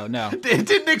that, so no. It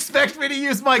didn't expect me to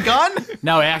use my gun?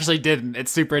 No, it actually didn't. It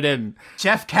super didn't.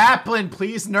 Jeff Kaplan,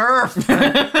 please nerf.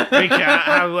 Hey,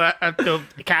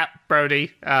 Cat,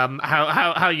 Brody,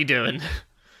 how you doing?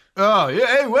 Oh, yeah,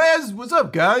 hey, Wes, what's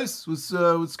up, guys? What's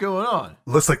going on?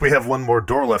 Looks like we have one more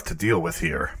door left to deal with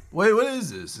here. Wait, what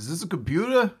is this? Is this a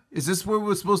computer? Is this where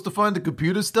we're supposed to find the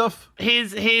computer stuff?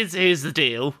 Here's the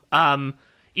deal.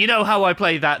 You know how I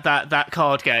play that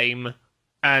card game,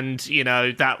 and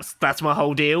that's my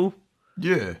whole deal.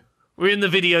 Yeah. We're in the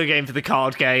video game for the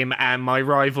card game, and my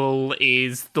rival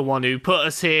is the one who put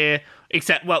us here.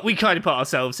 Except, well, we kind of put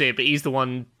ourselves here, but he's the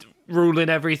one ruling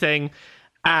everything.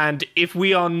 And if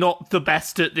we are not the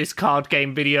best at this card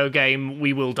game, video game,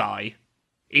 we will die.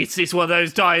 It's one of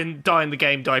those die in the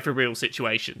game, die for real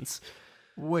situations.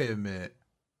 Wait a minute.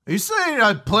 Are you saying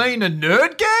I'm playing a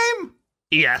nerd game?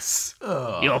 Yes.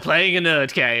 You're playing a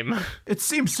nerd game. It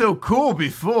seemed so cool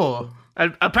before.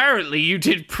 And apparently you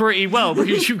did pretty well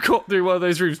because you got through one of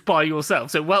those rooms by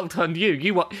yourself. So well done you.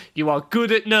 You are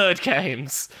good at nerd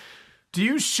games. Do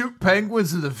you shoot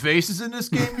penguins in the faces in this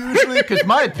game usually? Because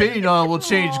my opinion on it will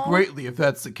change greatly if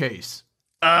that's the case.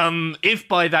 If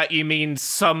by that you mean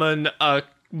summon a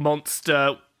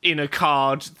monster in a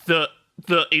card that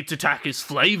its attack is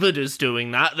flavored as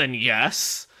doing that, then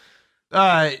yes.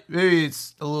 Alright, maybe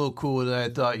it's a little cooler than I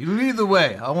thought. Either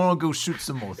way, I want to go shoot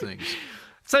some more things.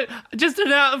 So, just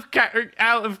an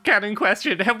out of canon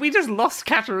question: have we just lost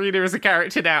Catarina as a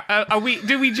character now?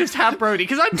 Do we just have Brody?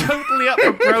 Because I'm totally up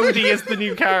for Brody as the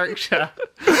new character.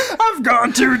 I've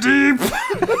gone too deep.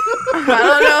 I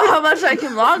don't know how much like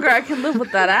him longer, I can live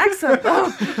with that accent,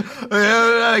 though.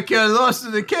 I got lost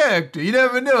in the character. You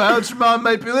never know. Algernon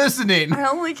might be listening. I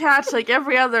only catch like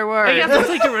every other word. I guess it's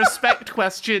like a respect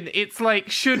question. It's like,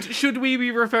 should we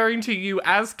be referring to you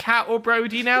as Cat or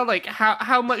Brody now? Like,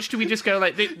 how much do we just go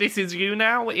like, this is you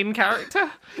now in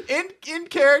character? In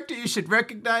character, you should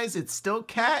recognize it's still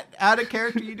Cat. Out of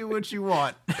character, you do what you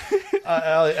want.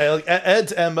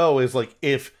 Ed's MO is like,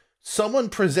 if someone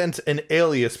presents an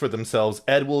alias for themselves,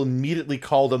 Ed will immediately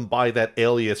call them by that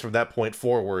alias from that point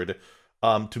forward,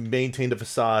 to maintain the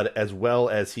facade as well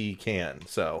as he can.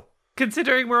 So,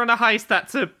 considering we're on a heist,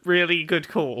 that's a really good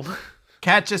call.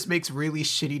 Kat just makes really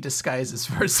shitty disguises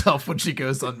for herself when she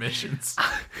goes on missions.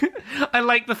 I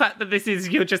like the fact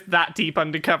that you're just that deep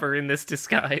undercover in this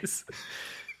disguise.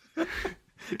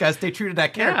 Gotta stay true to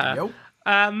that character,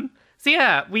 yo. So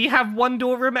yeah, we have one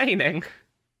door remaining.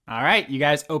 All right, you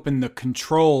guys open the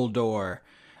control door.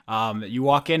 You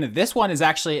walk in. This one is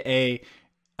actually a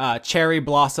cherry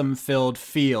blossom-filled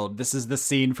field. This is the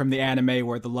scene from the anime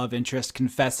where the love interest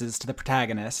confesses to the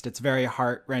protagonist. It's very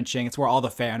heart-wrenching. It's where all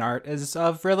the fan art is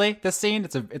of, really, this scene.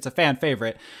 It's a fan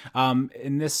favorite.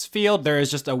 In this field, there is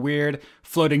just a weird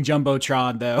floating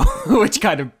jumbotron, though, which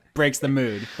kind of breaks the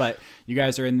mood. But you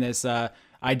guys are in this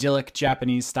idyllic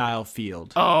Japanese-style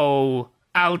field. Oh,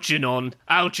 Algernon,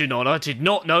 I did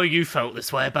not know you felt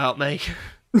this way about me.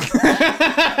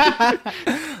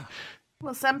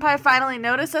 Will Senpai finally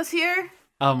notice us here?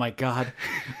 Oh my god.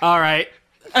 All right.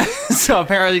 So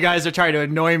apparently you guys are trying to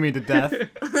annoy me to death.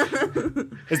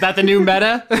 Is that the new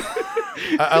meta?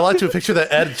 I like to picture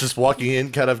that Ed just walking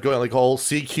in, kind of going like whole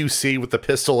CQC with the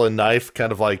pistol and knife,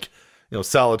 kind of like,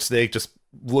 Solid Snake, just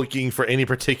looking for any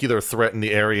particular threat in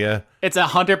the area. It's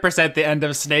 100% the end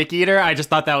of Snake Eater. I just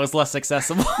thought that was less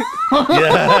accessible.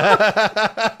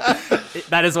 Yeah.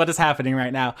 That is what is happening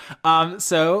right now.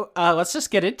 So let's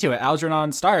just get into it.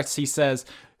 Algernon starts. He says,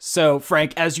 so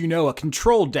Frank, as you know, a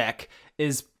control deck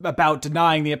is about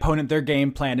denying the opponent their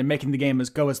game plan and making the game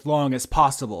go as long as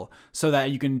possible so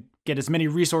that you can get as many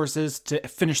resources to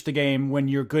finish the game when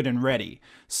you're good and ready.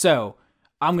 So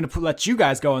I'm going to let you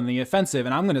guys go on the offensive,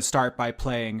 and I'm going to start by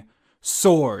playing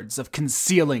Swords of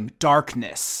Concealing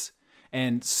Darkness.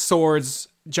 And swords,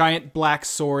 giant black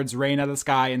swords rain out of the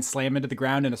sky and slam into the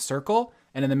ground in a circle.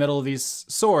 And in the middle of these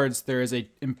swords, there is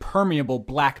a impermeable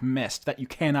black mist that you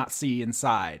cannot see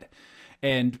inside.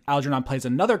 And Algernon plays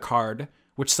another card,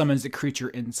 which summons a creature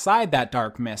inside that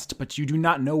dark mist, but you do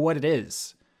not know what it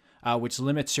is, which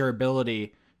limits your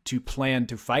ability to plan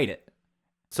to fight it.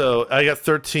 So I got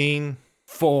 13.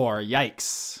 4.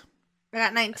 Yikes. I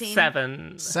got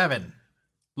 19. 7.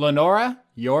 Lenora,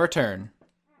 your turn.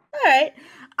 All right.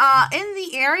 In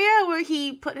the area where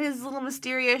he put his little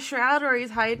mysterious shroud where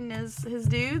he's hiding his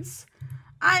dudes,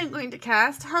 I'm going to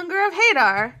cast Hunger of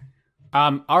Hadar.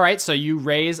 All right, so you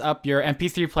raise up your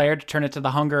MP3 player to turn it to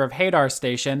the Hunger of Hadar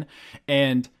station,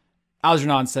 and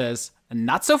Algernon says,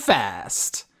 not so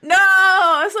fast. No,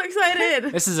 I'm so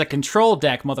excited. This is a control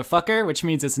deck, motherfucker, which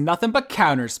means it's nothing but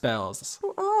counter spells.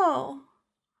 Oh.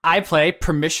 I play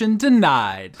Permission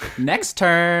Denied. Next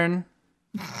turn.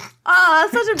 Oh,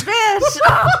 that's such a bitch.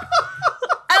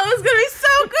 That was going to be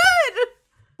so good.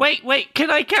 Wait,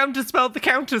 can I counterspell the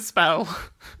counterspell?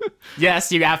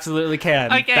 Yes, you absolutely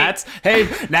can. Okay. Hey,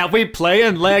 now we play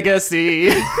in Legacy.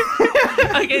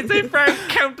 Okay, so Frank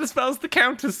counterspells the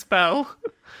counterspell.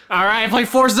 All right, I play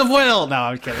Force of Will. No,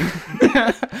 I'm kidding.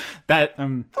 That,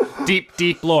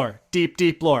 deep lore.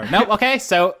 Deep lore. Nope, okay,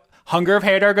 so Hunger of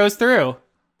Hadar goes through.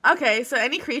 Okay, so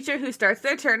any creature who starts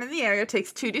their turn in the area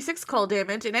takes 2d6 cold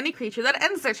damage, and any creature that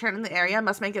ends their turn in the area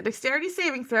must make a dexterity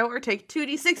saving throw or take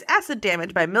 2d6 acid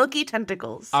damage by milky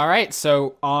tentacles. All right,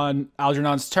 so on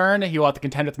Algernon's turn, he will have to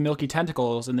contend with milky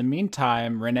tentacles. In the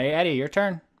meantime, Rene Eddi, your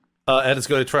turn. Ed is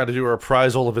going to try to do a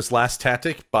reprisal of his last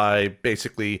tactic by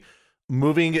basically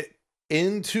moving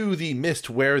into the mist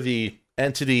where the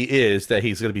entity is that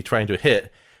he's going to be trying to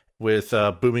hit with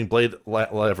Booming Blade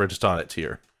leveraged on it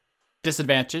here.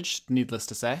 Disadvantage, needless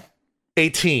to say.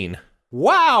 18.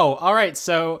 Wow! All right,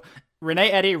 so Rene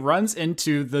Eddi runs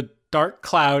into the dark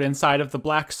cloud inside of the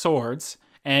black swords,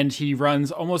 and he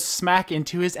runs almost smack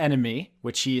into his enemy,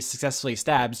 which he successfully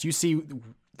stabs. You see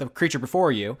the creature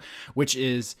before you, which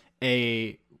is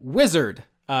a wizard.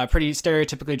 Pretty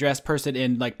stereotypically dressed person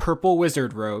in like purple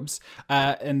wizard robes,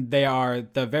 and they are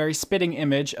the very spitting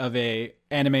image of a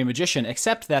anime magician,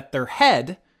 except that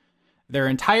their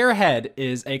entire head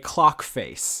is a clock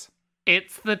face.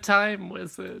 It's the Time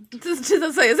Wizard. Just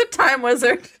to say, is it Time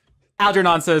Wizard?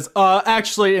 Algernon says,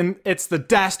 actually, it's the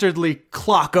dastardly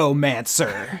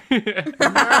Clockomancer.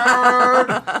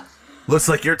 Looks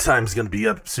like your time's gonna be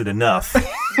up soon enough.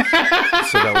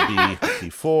 So that would be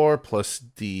D4 plus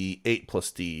D8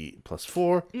 plus D plus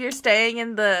 4. You're staying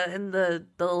in the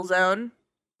little zone.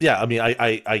 Yeah, I mean,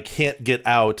 I can't get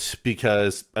out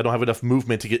because I don't have enough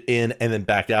movement to get in and then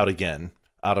back out again,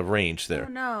 out of range there.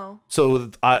 Oh no.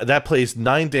 So that plays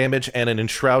 9 damage and it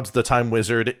enshrouds the Time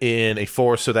Wizard in a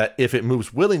 4 so that if it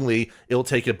moves willingly, it'll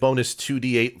take a bonus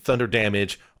 2d8 thunder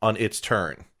damage on its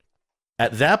turn.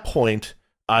 At that point,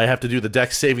 I have to do the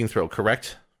Dex saving throw,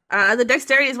 correct? The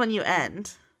dexterity is when you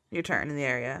end your turn in the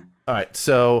area. All right,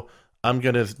 so I'm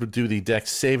going to do the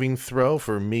Dex saving throw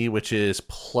for me, which is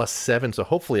 +7, so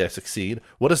hopefully I succeed.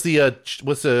 What is the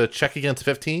what's the check against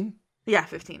 15? Yeah,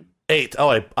 15. 8.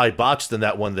 Oh, I botched in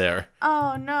that one there.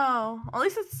 Oh no. At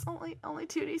least it's only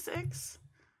 2d6.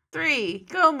 3.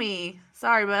 Go me.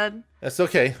 Sorry, bud. That's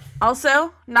okay.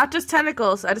 Also, not just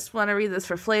tentacles. I just want to read this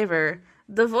for flavor.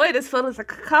 The void is filled with a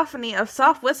cacophony of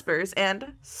soft whispers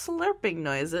and slurping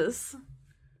noises.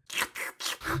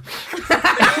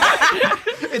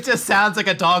 It just sounds like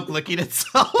a dog licking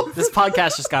itself. This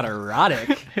podcast just got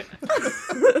erotic.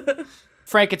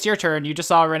 Frank, it's your turn. You just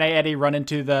saw Rene Eddi run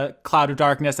into the cloud of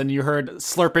darkness and you heard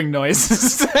slurping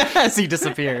noises as he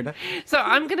disappeared. So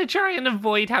I'm going to try and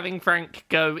avoid having Frank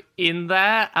go in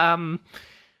there. I'm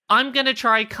going to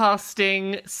try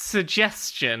casting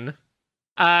Suggestion.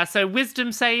 So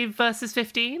Wisdom save versus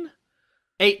 15?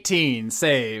 18,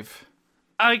 save.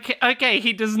 Okay,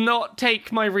 he does not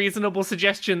take my reasonable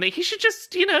suggestion that he should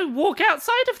just, walk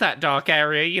outside of that dark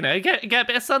area, get a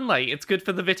bit of sunlight. It's good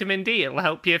for the vitamin D. It'll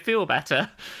help you feel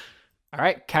better. All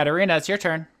right, Catarina, it's your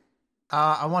turn.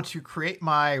 I want to create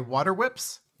my water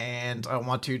whips, and I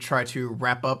want to try to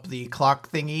wrap up the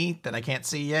clock thingy that I can't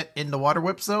see yet in the water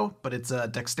whips, though, but it's a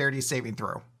dexterity saving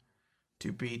throw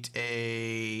to beat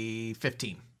a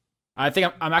 15. I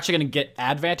think I'm actually going to get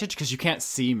advantage because you can't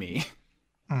see me.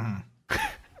 Mm-hmm.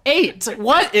 8!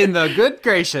 What in the good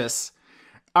gracious?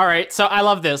 All right, so I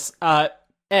love this.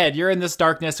 Ed, you're in this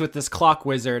darkness with this clock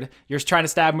wizard. You're trying to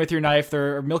stab him with your knife.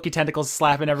 There are milky tentacles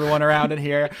slapping everyone around in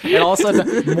here. And all of a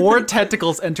sudden, more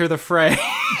tentacles enter the fray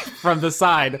from the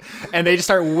side. And they just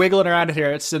start wiggling around in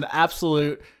here. It's an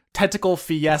absolute tentacle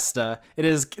fiesta. It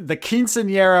is the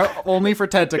quinceañera only for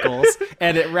tentacles.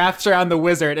 And it wraps around the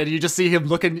wizard. And you just see him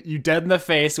looking you dead in the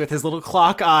face with his little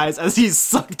clock eyes as he's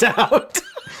sucked out.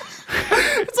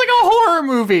 It's like a horror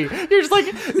movie. You're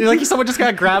like someone just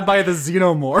got grabbed by the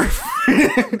xenomorph.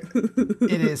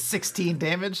 It is 16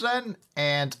 damage then,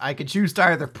 and I could choose to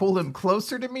either pull him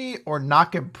closer to me or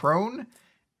knock him prone.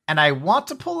 And I want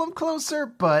to pull him closer,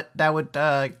 but that would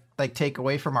take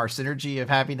away from our synergy of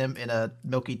having him in a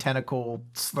milky tentacle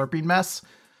slurping mess.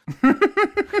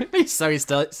 so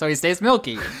he stays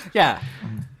milky. Yeah.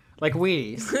 Like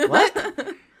we. What?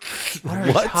 What are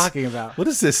we talking about? What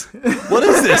is this? What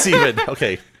is this even?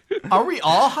 Okay. Are we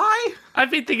all high? I've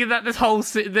been thinking that this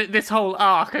whole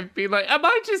arc, I've been like, am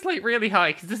I just really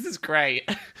high? Because this is great.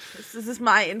 This is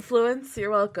my influence.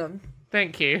 You're welcome.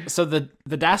 Thank you. So the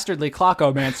dastardly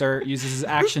clockomancer uses his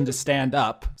action to stand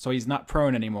up, so he's not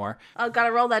prone anymore. Oh,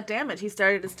 gotta roll that damage. He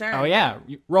started his turn. Oh yeah,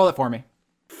 roll it for me.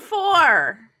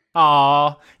 4.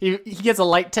 Aw, he gets a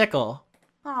light tickle.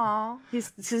 Aw, he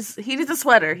needs a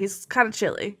sweater. He's kind of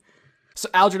chilly. So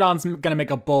Algernon's gonna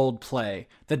make a bold play.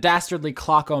 The dastardly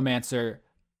clockomancer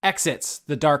exits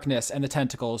the darkness and the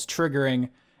tentacles, triggering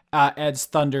Ed's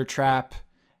thunder trap.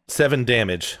 7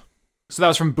 damage. So that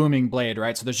was from Booming Blade,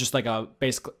 right? So there's just like a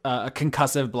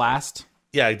concussive blast.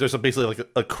 Yeah, there's basically like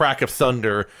a crack of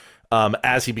thunder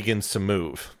as he begins to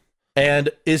move. And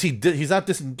he's not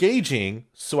disengaging,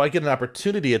 so I get an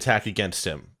opportunity attack against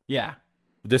him. Yeah.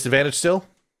 Disadvantage still?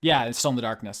 Yeah, it's still in the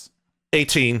darkness.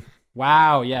 18.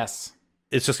 Wow, yes.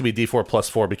 It's just gonna be D4 plus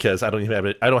 4 because I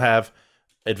don't have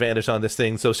advantage on this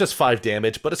thing, so it's just 5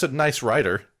 damage, but it's a nice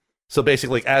rider. So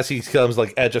basically, as he comes,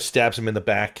 Ed just stabs him in the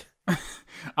back.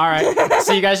 All right.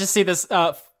 So you guys just see this.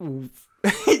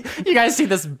 You guys see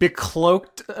this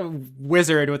becloaked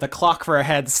wizard with a clock for a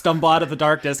head stumble out of the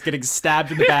darkness, getting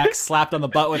stabbed in the back, slapped on the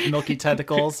butt with milky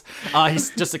tentacles. He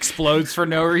just explodes for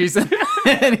no reason.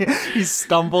 And he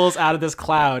stumbles out of this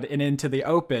cloud and into the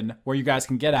open where you guys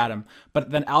can get at him.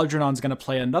 But then Algernon's going to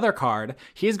play another card.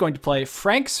 He's going to play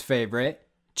Frank's favorite,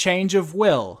 Change of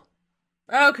Will.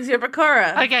 Oh, because you're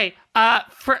Bakura. Okay,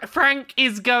 Frank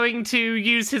is going to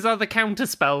use his other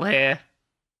counterspell here.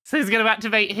 So he's going to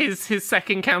activate his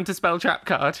second counterspell trap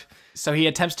card. So he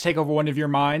attempts to take over one of your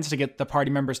minds to get the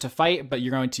party members to fight, but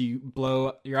you're going to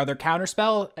blow your other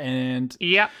counterspell, and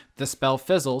the spell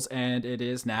fizzles, and it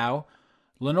is now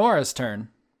Lenora's turn.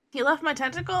 He left my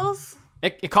tentacles?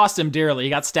 It cost him dearly. He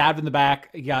got stabbed in the back.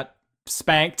 He got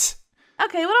spanked.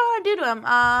 Okay, what do I want to do to him?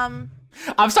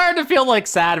 I'm starting to feel like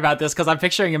sad about this because I'm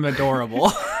picturing him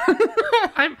adorable.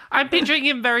 I'm picturing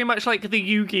him very much like the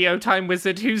Yu-Gi-Oh! Time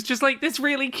Wizard, who's just like this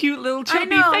really cute little I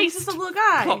know, he's chubby-faced just a little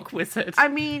guy. clock wizard. I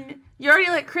mean, you already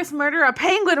let Chris murder a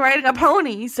penguin riding a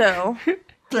pony, so...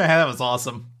 Yeah, that was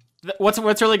awesome.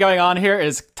 What's really going on here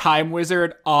is Time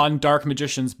Wizard on Dark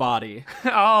Magician's body.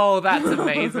 Oh, that's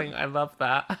amazing. I love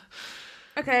that.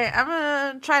 Okay, I'm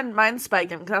gonna try and mind spike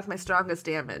him, because that's my strongest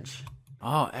damage.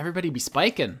 Oh, everybody be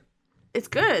spiking. It's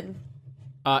good.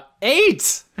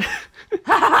 8!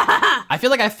 I feel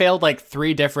like I failed like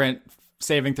 3 different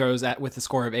saving throws with a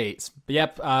score of 8. But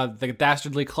yep, the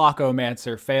Dastardly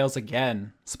Clockomancer fails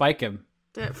again. Spike him.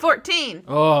 14.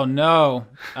 Oh no.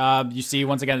 You see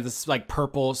once again this like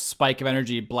purple spike of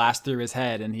energy blast through his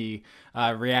head, and he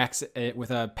reacts it with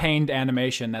a pained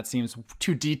animation that seems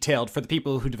too detailed for the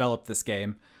people who developed this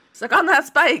game. Suck on that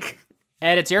spike.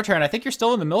 Ed, it's your turn. I think you're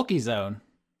still in the Milky Zone.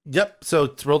 Yep.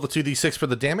 So roll the 2d6 for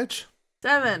the damage.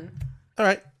 7. All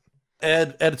right.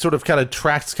 Ed sort of kind of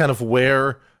tracks kind of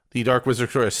where the Dark Wizard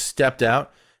sort of stepped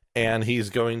out, and he's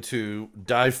going to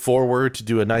dive forward to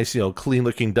do a nice,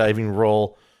 clean-looking diving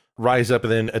roll, rise up,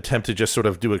 and then attempt to just sort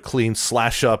of do a clean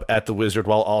slash up at the wizard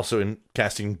while also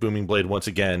casting Booming Blade once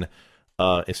again.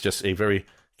 It's just a very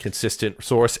consistent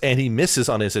source, and he misses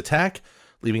on his attack,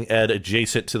 leaving Ed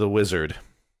adjacent to the wizard.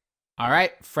 All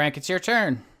right, Frank, it's your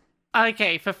turn.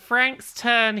 Okay, for Frank's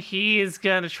turn, he is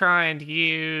going to try and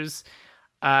use...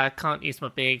 can't use my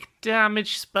big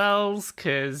damage spells,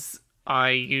 because I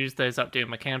use those up doing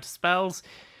my counter spells.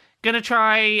 Gonna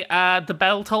try the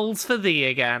bell tolls for thee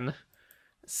again.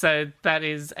 So that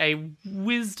is a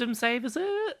wisdom save, is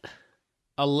it?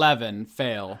 11,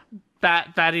 fail.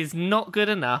 That is not good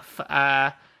enough.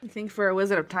 I think for a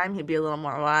Wizard of Time, he'd be a little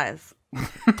more wise.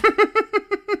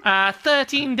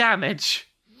 13 damage.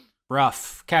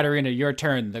 Rough. Catarina, your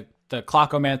turn. The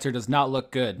Clockomancer does not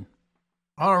look good.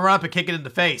 I want to run up and kick it in the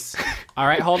face. All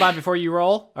right, hold on before you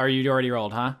roll. Or you already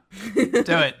rolled, huh? Do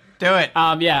it.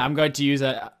 Yeah, I'm going to use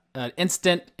an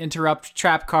instant interrupt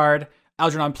trap card.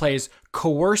 Algernon plays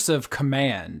Coercive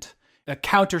Command, a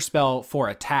counterspell for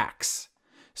attacks.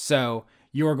 So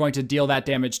you are going to deal that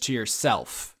damage to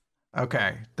yourself.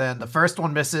 Okay, then the first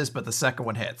one misses, but the second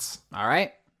one hits. All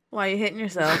right. Why are you hitting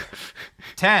yourself?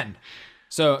 10.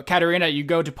 So, Catarina, you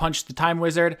go to punch the Time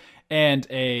Wizard, and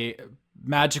a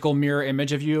magical mirror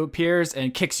image of you appears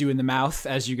and kicks you in the mouth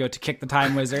as you go to kick the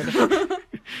Time Wizard.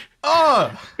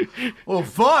 Oh! Well,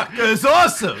 fuck, that's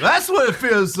awesome! That's what it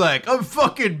feels like! I'm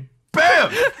fucking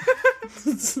BAM!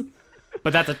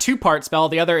 But that's a 2-part spell.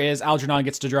 The other is Algernon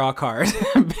gets to draw a card.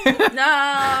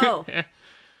 No!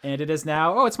 And it is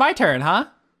now... Oh, it's my turn, huh?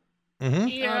 Mm-hmm.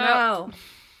 Yeah. Oh, no.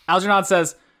 Algernon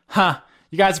says,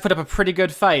 you guys put up a pretty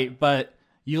good fight, but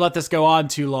you let this go on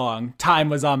too long. Time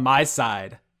was on my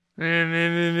side.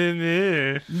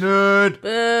 Nerd!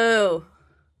 Boo.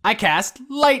 I cast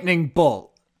Lightning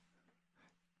Bolt.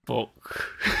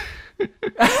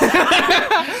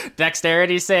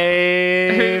 Dexterity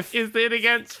save. Is it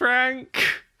against Frank?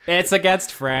 It's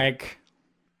against Frank.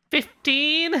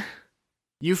 15?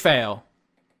 You fail.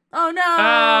 Oh,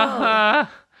 no.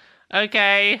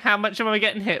 Okay, how much am I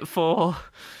getting hit for?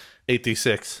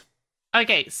 8d6.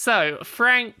 Okay, so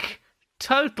Frank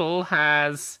total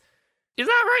has... Is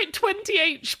that right?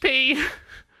 20 HP?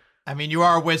 I mean, you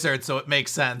are a wizard, so it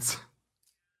makes sense.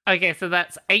 Okay, so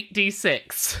that's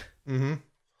 8d6. Mm-hmm.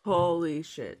 Holy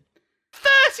shit.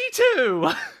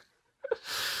 32!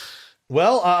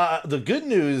 Well, the good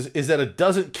news is that it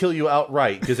doesn't kill you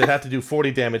outright, because it had to do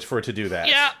 40 damage for it to do that.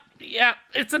 Yeah,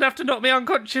 it's enough to knock me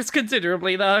unconscious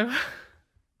considerably, though.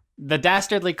 The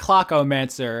Dastardly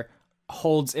Clockomancer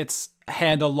holds its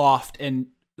hand aloft and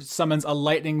summons a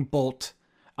lightning bolt,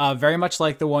 very much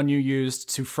like the one you used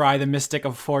to fry the mystic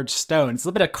of forged stone. It's a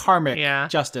little bit of karmic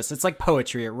justice. It's like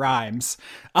poetry. It rhymes.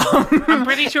 I'm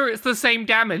pretty sure it's the same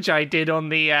damage I did on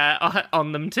the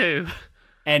on them too.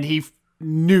 And he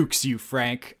nukes you,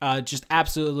 Frank. Just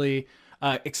absolutely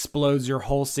explodes your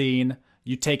whole scene.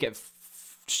 You take it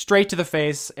straight to the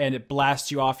face, and it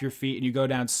blasts you off your feet, and you go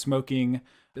down smoking.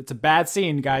 It's a bad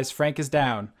scene, guys. Frank is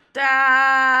down.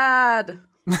 Dad.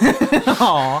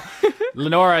 Aw.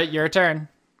 Lenora, your turn.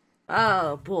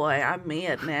 Oh, boy. I'm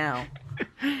mad now.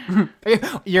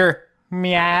 You're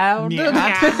meowed. Meowed.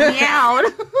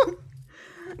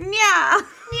 Meow.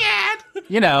 Meowed.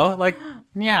 You know, like,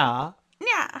 meow.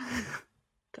 Yeah.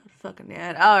 God fucking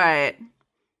dad. All right.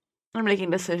 I'm making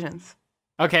decisions.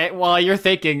 Okay, while you're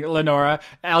thinking, Lenora,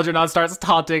 Algernon starts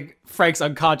taunting Frank's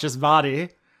unconscious body.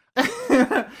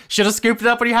 Should have scooped it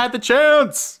up when you had the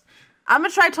chance. I'm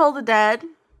gonna try Toll the Dead.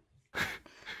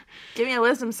 Give me a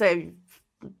wisdom save, you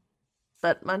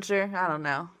But Muncher, I don't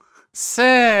know.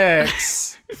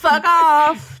 6. Fuck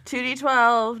off.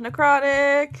 2d12.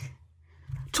 Necrotic.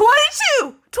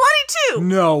 22! 22!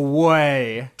 No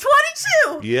way.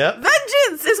 22! Yep.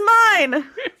 Vengeance is mine!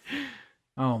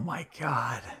 Oh my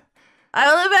god. I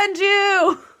will avenge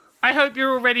you! I hope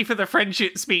you're all ready for the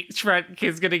friendship speech Frank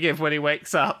is going to give when he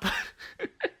wakes up.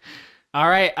 All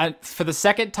right, for the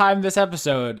second time this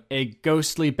episode, a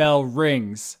ghostly bell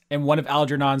rings, and one of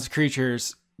Algernon's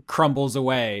creatures crumbles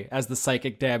away as the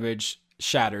psychic damage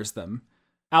shatters them.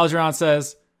 Algernon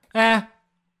says,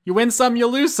 you win some, you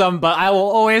lose some, but I will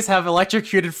always have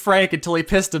electrocuted Frank until he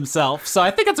pissed himself. So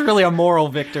I think it's really a moral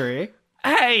victory.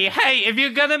 Hey, if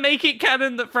you're going to make it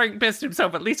canon that Frank pissed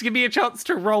himself, at least give me a chance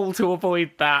to roll to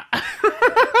avoid that.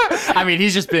 I mean,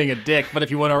 he's just being a dick, but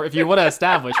if you want to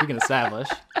establish, we can establish.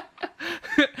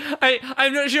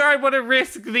 I'm not sure I want to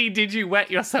risk the did you wet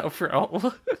yourself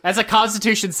roll. That's a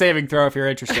Constitution saving throw if you're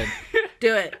interested.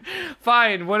 Do it.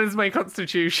 Fine, what is my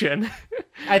Constitution?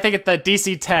 I think it's the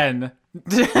DC 10.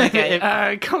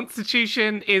 Okay,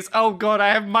 Constitution is, oh god, I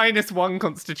have -1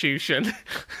 Constitution. 1!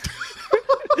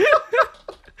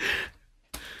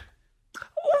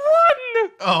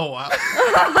 Oh, wow.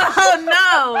 Oh,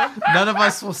 no. None of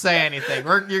us will say anything.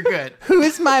 You're good. Who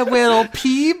is my little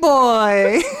pea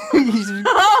boy?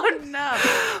 Oh, no.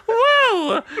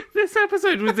 Whoa! This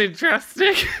episode was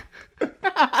interesting.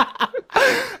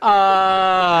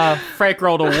 Frank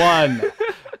rolled a 1.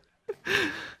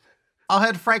 I'll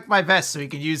hand Frank my vest so he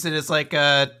can use it as like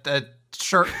a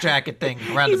shirt jacket thing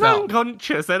around He's the belt.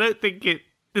 unconscious. I don't think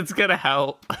it's gonna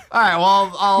help. All right,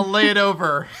 well, I'll lay it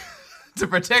over to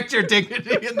protect your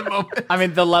dignity in the moment. I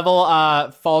mean, the level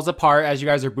falls apart as you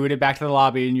guys are booted back to the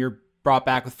lobby and you're brought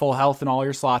back with full health and all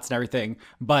your slots and everything.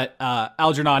 But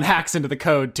Algernon hacks into the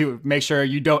code to make sure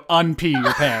you don't unpee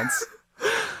your pants.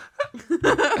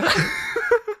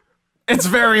 It's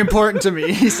very important to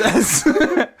me, he says.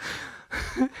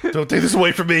 Don't take this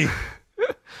away from me.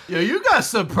 Yo, you got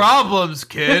some problems,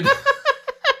 kid.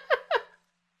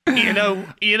 You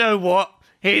know what?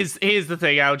 Here's the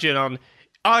thing, Algernon.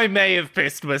 I may have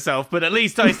pissed myself, but at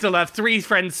least I still have 3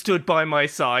 friends stood by my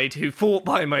side who fought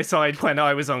by my side when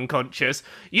I was unconscious.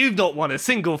 You've not won a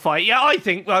single fight. Yeah, I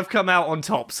think I've come out on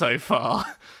top so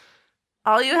far.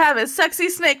 All you have is sexy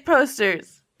snake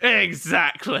posters.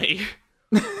 Exactly.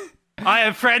 I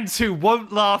have friends who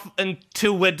won't laugh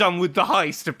until we're done with the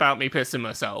heist about me pissing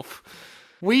myself.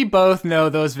 We both know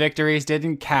those victories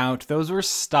didn't count. Those were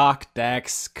stock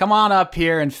decks. Come on up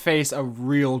here and face a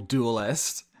real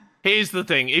duelist. Here's the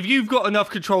thing. If you've got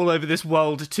enough control over this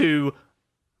world to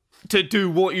do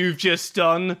what you've just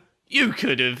done, you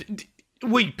could have.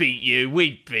 We beat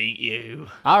you.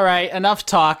 All right, enough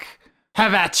talk.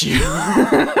 Have at you.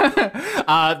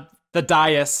 The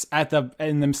dais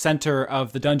in the center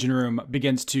of the dungeon room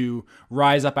begins to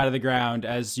rise up out of the ground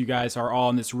as you guys are all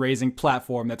on this raising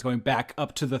platform that's going back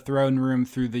up to the throne room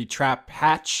through the trap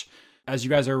hatch. As you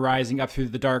guys are rising up through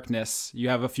the darkness, you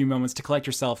have a few moments to collect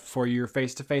yourself before you're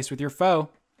face to face with your foe.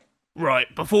 Right,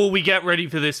 before we get ready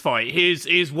for this fight,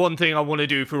 here's one thing I want to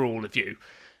do for all of you.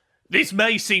 This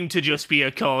may seem to just be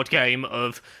a card game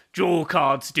of draw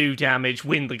cards, do damage,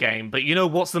 win the game, but you know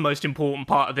what's the most important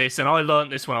part of this? And I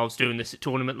learnt this when I was doing this at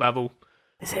tournament level.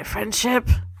 Is it friendship?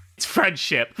 It's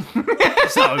friendship.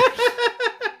 So,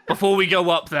 before we go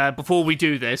up there, before we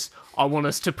do this, I want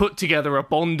us to put together a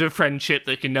bond of friendship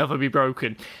that can never be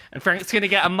broken. And Frank's going to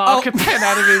get a marker pen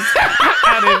out of his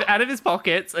out of his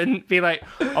pockets and be like,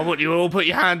 I want you all put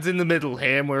your hands in the middle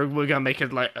here, and we're going to make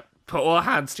it like, put all our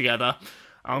hands together.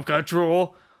 I'm going to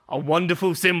draw a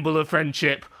wonderful symbol of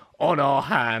friendship on our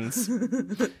hands.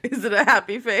 Is it a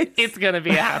happy face? It's going to be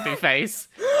a happy face.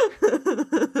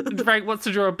 Frank wants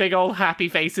to draw a big old happy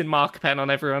face in marker pen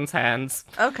on everyone's hands.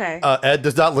 Okay. Ed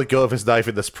does not let go of his knife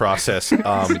in this process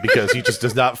because he just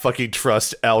does not fucking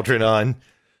trust Algernon.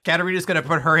 Katarina's going to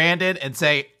put her hand in and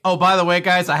say, oh, by the way,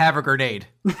 guys, I have a grenade.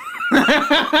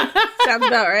 Sounds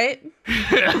about right.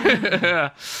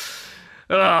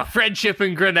 Friendship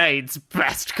and grenades,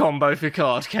 best combo for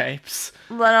card capes.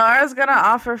 Lenora's gonna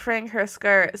offer Frank her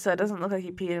skirt so it doesn't look like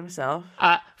he peed himself.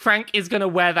 Frank is gonna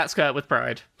wear that skirt with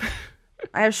pride.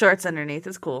 I have shorts underneath.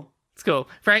 It's cool. It's cool.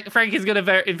 Frank is gonna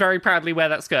very proudly wear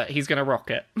that skirt. He's gonna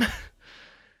rock it.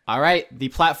 All right, the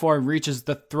platform reaches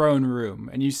the throne room,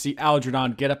 and you see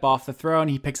Algernon get up off the throne.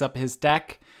 He picks up his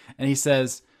deck, and he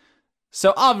says,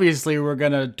 so obviously we're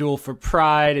going to duel for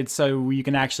pride, and so you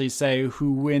can actually say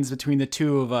who wins between the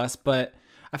two of us, but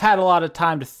I've had a lot of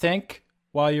time to think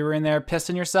while you were in there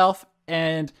pissing yourself,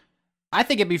 and I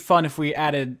think it'd be fun if we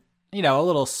added, a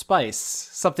little spice,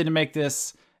 something to make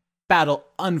this battle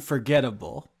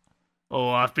unforgettable. Oh,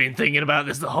 I've been thinking about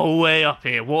this the whole way up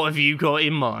here. What have you got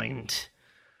in mind?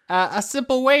 A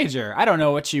simple wager. I don't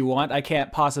know what you want. I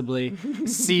can't possibly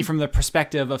see from the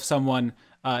perspective of someone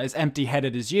as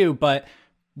empty-headed as you, but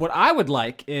what I would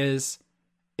like is,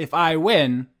 if I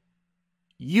win,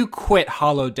 you quit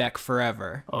Holodeck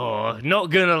forever. Oh, not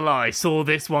gonna lie, saw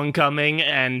this one coming,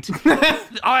 and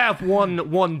I have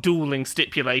one dueling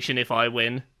stipulation if I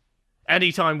win.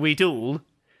 Anytime we duel,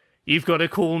 you've got to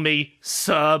call me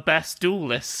Sir Best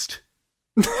Duelist.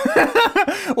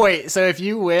 Wait, so if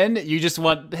you win, you just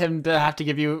want him to have to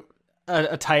give you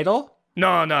a title?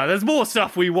 No, there's more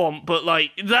stuff we want, but,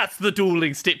 like, that's the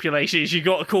dueling stipulation, is you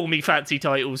got to call me fancy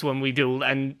titles when we duel,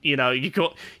 and, you know, you've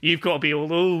got to be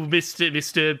all, oh,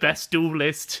 Mr. Best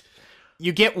Duelist.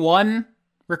 You get one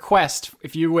request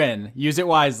if you win. Use it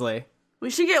wisely. We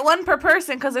should get one per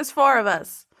person because there's 4 of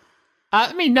us.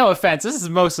 I mean, no offense. This is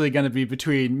mostly going to be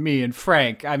between me and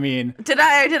Frank. I mean... Did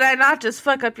I not just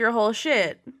fuck up your whole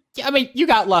shit? Yeah, I mean, you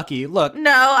got lucky. Look.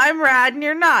 No, I'm rad and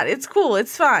you're not. It's cool.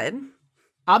 It's fine.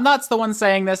 I'm not the one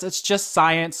saying this. It's just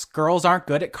science. Girls aren't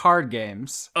good at card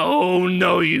games. Oh,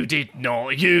 no, you did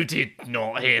not. You did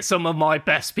not hear. Some of my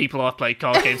best people I've played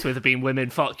card games with have been women.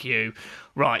 Fuck you.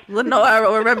 Right. Lenora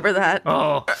will remember that.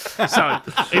 Oh, so,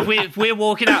 if we're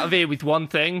walking out of here with one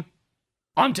thing,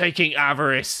 I'm taking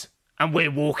Avarice. And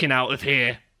we're walking out of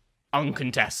here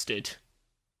uncontested.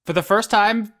 For the first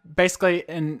time, basically,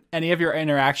 in any of your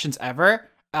interactions ever,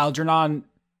 Algernon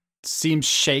seems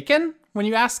shaken when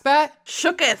you ask that.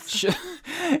 Shooketh.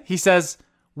 He says,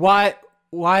 why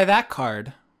that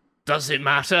card? Does it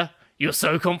matter? You're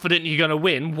so confident you're going to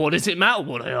win. What does it matter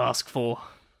what I ask for?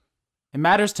 It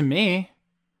matters to me.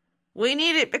 We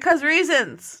need it because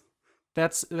reasons.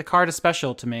 The card is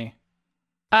special to me.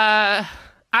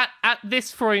 At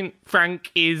this point, Frank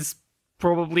is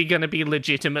probably going to be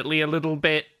legitimately a little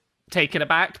bit taken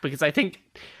aback, because I think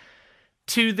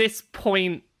to this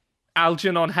point,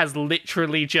 Algernon has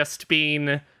literally just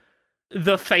been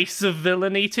the face of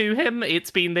villainy to him.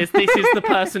 It's been this is the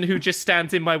person who just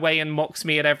stands in my way and mocks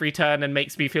me at every turn and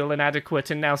makes me feel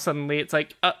inadequate, and now suddenly it's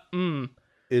like,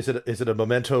 Is it a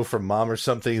memento from Mom or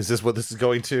something? Is this what this is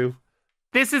going to?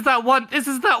 This is that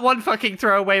one fucking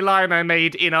throwaway line I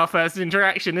made in our first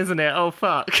interaction, isn't it? Oh,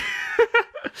 fuck.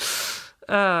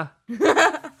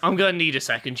 I'm gonna need a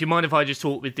second. Do you mind if I just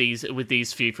talk with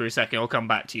these few for a second? I'll come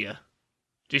back to you.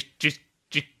 Just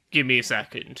give me a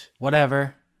second.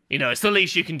 Whatever. You know, it's the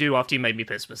least you can do after you made me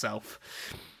piss myself.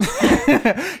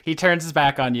 He turns his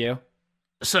back on you.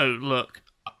 So, look,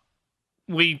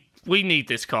 we need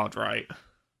this card, right?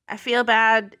 I feel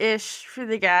bad-ish for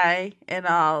the guy and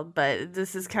all, but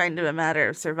this is kind of a matter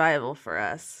of survival for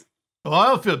us. Well, I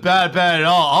don't feel bad at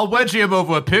all. I'll wedge him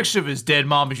over a picture of his dead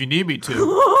mom if you need me to.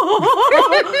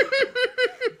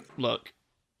 Look,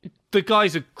 the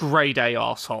guy's a grade A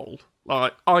arsehole.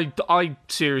 Like, I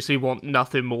seriously want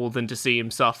nothing more than to see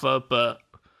him suffer, but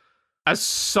as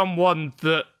someone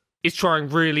that is trying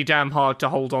really damn hard to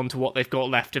hold on to what they've got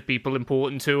left of people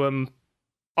important to him,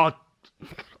 I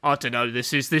don't know,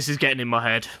 this is getting in my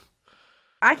head.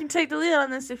 I can take the lead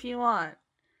on this if you want.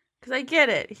 Because I get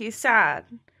it, he's sad.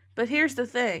 But here's the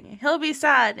thing, he'll be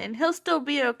sad and he'll still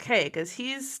be okay because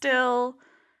he's still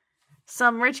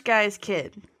some rich guy's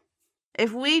kid.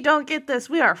 If we don't get this,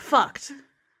 we are fucked.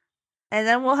 And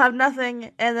then we'll have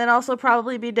nothing and then also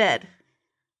probably be dead.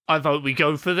 I vote we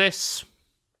go for this.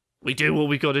 We do what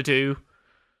we gotta do.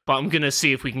 But I'm gonna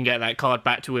see if we can get that card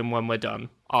back to him when we're done.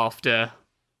 After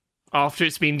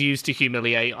it's been used to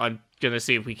humiliate, I'm gonna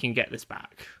see if we can get this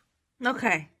back.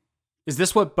 Okay. Is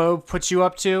this what Bo puts you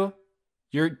up to?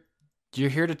 You're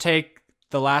here to take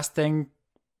the last thing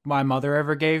my mother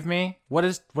ever gave me? What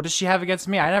does she have against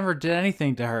me? I never did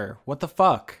anything to her. What the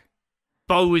fuck?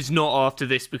 Bo is not after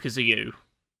this because of you.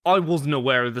 I wasn't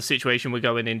aware of the situation we're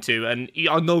going into, and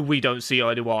I know we don't see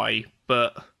eye to eye,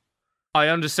 but I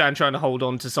understand trying to hold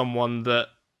on to someone that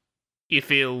you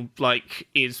feel like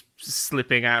is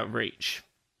slipping out of reach.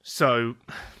 So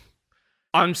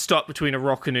I'm stuck between a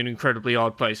rock and an incredibly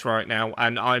hard place right now,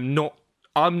 and I'm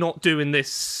not doing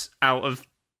this out of...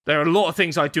 There are a lot of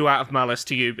things I do out of malice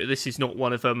to you, but this is not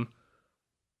one of them.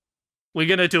 We're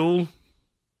gonna duel.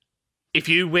 If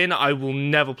you win, I will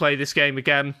never play this game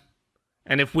again.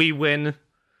 And if we win,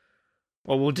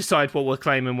 well, we'll decide what we're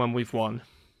claiming when we've won.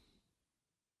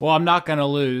 Well, I'm not gonna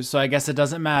lose, so I guess it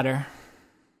doesn't matter.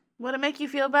 Would it make you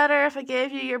feel better if I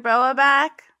gave you your boa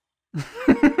back?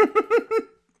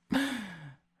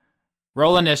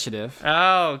 Roll initiative.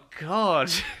 Oh, God.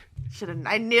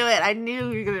 I knew it. I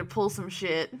knew you were gonna pull some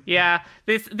shit. Yeah,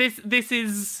 this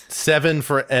is 7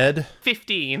 for Ed.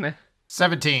 15.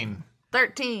 17.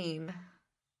 13.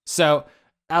 So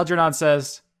Algernon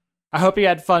says, I hope you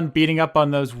had fun beating up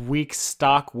on those weak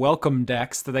stock welcome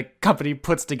decks that the company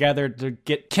puts together to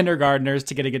get kindergartners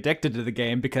to getting addicted to the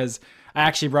game, because I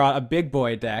actually brought a big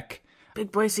boy deck.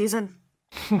 Big boy season.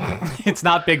 It's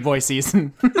not big boy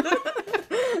season.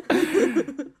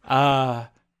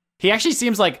 He actually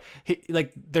seems like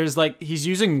he's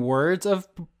using words of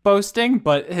boasting,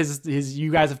 but his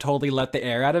you guys have totally let the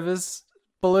air out of his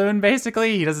balloon,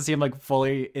 basically. He doesn't seem like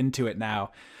fully into it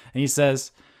now. And he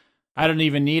says, I don't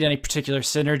even need any particular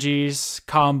synergies,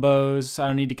 combos. I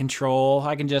don't need to control.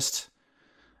 I can just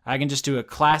do a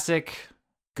classic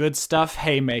good stuff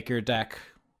haymaker deck.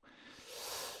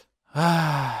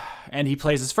 And he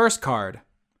plays his first card.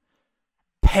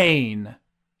 Pain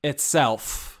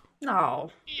itself.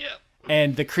 No. Yep.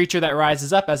 And the creature that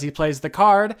rises up as he plays the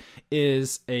card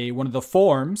is one of the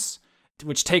forms,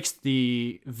 which takes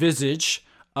the visage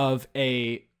of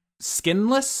a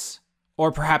skinless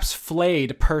or perhaps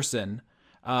flayed person.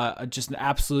 Just an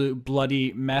absolute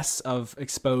bloody mess of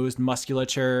exposed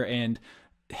musculature and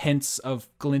hints of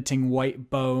glinting white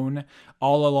bone.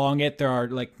 All along it, there are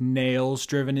like nails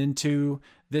driven into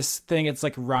this thing. It's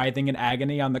like writhing in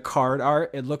agony on the card art.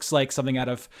 It looks like something out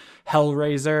of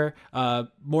Hellraiser,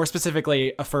 more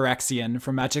specifically a Phyrexian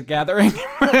from Magic Gathering,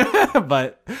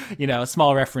 but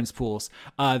small reference pools.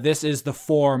 This is the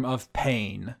form of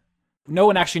Pain. No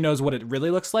one actually knows what it really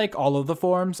looks like. All of the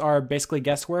forms are basically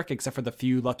guesswork, except for the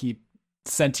few lucky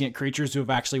sentient creatures who have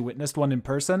actually witnessed one in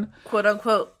person. Quote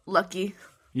unquote lucky.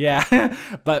 Yeah,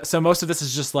 but so most of this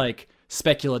is just like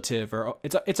speculative, or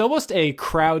it's almost a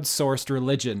crowdsourced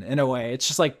religion in a way. It's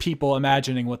just like people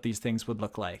imagining what these things would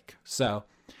look like. So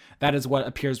that is what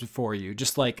appears before you,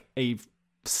 just like a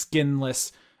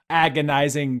skinless,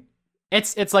 agonizing.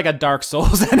 It's like a Dark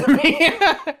Souls enemy.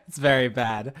 It's very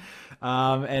bad.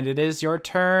 And it is your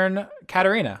turn,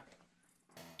 Catarina.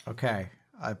 Okay.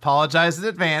 I apologize in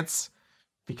advance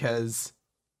because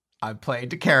I'm playing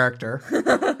to character,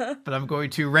 but I'm going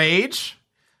to rage.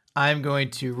 I'm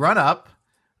going to run up.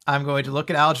 I'm going to look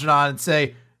at Algernon and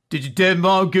say, did your dead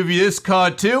mom give you this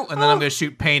card too? And then I'm going to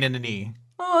shoot Pain in the knee.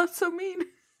 Oh, that's so mean.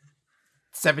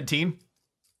 17.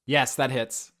 Yes, that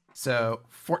hits. So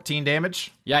 14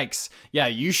 damage. Yikes. Yeah,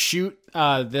 you shoot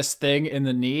this thing in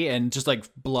the knee and just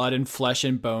like blood and flesh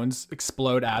and bones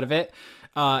explode out of it.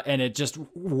 And it just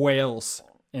wails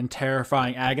in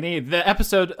terrifying agony. The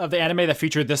episode of the anime that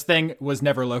featured this thing was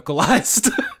never localized.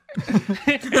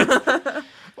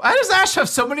 Why does Ash have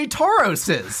so many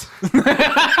Tauroses?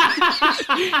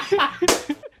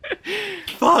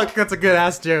 Fuck, that's a good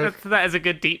ass joke. That is a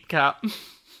good deep cut.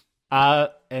 And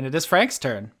it is Frank's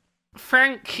turn.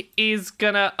 Frank is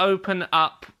gonna open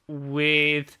up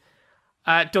with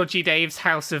Dodgy Dave's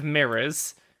House of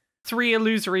Mirrors. 3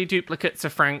 illusory duplicates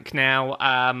of Frank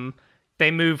now. They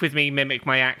move with me, mimic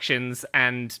my actions,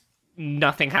 and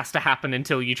nothing has to happen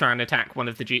until you try and attack one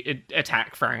of the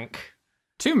attack Frank.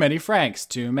 Too many Franks.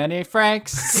 Too many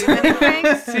Franks. Too many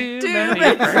Franks. Too many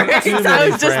Franks. I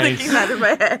was just thinking that in my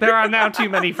head. There are now too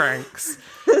many Franks.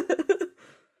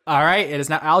 All right, it is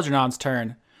now Algernon's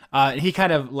turn. He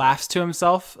kind of laughs to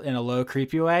himself in a low,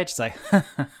 creepy way, just like,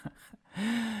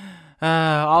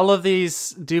 all of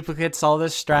these duplicates, all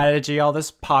this strategy, all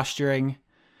this posturing.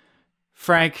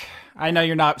 Frank, I know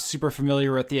you're not super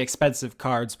familiar with the expensive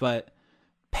cards, but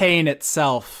Pain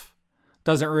itself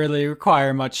doesn't really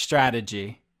require much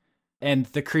strategy. And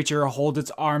the creature holds its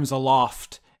arms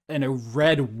aloft, and a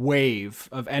red wave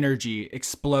of energy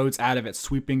explodes out of it,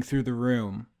 sweeping through the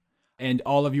room. And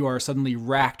all of you are suddenly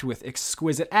racked with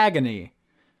exquisite agony.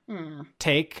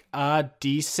 Take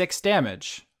d6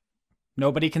 damage.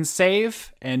 Nobody can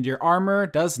save, and your armor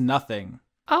does nothing.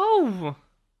 Oh!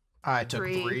 I took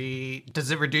 3.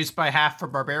 Does it reduce by half for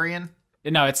Barbarian?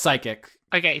 No, it's psychic.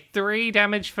 Okay, 3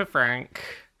 damage for Frank.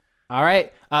 All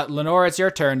right, Lenora, it's your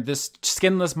turn. This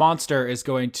skinless monster is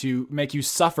going to make you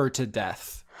suffer to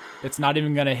death. It's not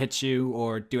even going to hit you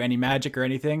or do any magic or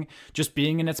anything. Just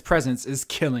being in its presence is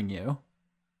killing you.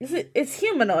 It's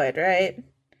humanoid, right?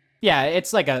 Yeah,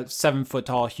 it's like a 7-foot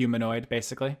tall humanoid,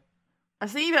 basically. I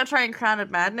was thinking about trying Crown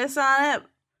of Madness on it,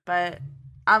 but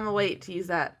I'm gonna wait to use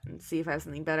that and see if I have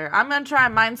something better. I'm gonna try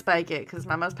and Mind Spike it because it's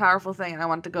my most powerful thing and I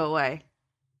want it to go away.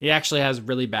 He actually has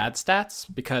really bad stats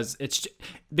because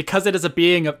it is a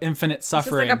being of infinite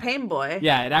suffering. It's just like a pain boy.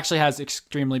 Yeah, it actually has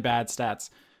extremely bad stats.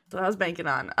 So I was banking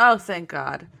on. Oh, thank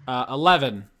God.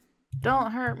 11.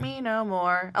 Don't hurt me no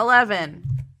more. 11.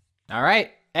 All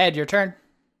right, Ed, your turn.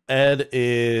 Ed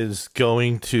is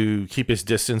going to keep his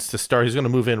distance to start. He's going to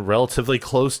move in relatively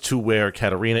close to where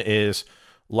Catarina is,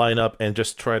 line up, and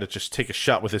just try to take a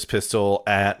shot with his pistol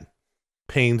at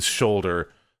Pain's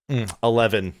shoulder.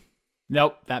 11.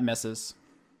 Nope, that misses.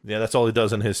 Yeah, that's all he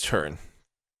does in his turn.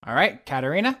 All right,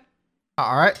 Catarina.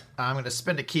 All right, I'm going to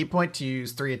spend a key point to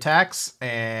use 3 attacks,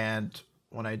 and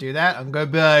when I do that, I'm going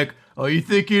to be like, oh, you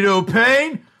think you know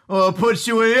pain? Well, I'll put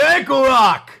you in the ankle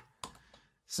lock!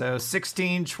 So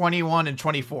 16, 21, and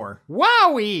 24.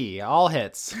 Wowie! All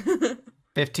hits.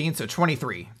 15, so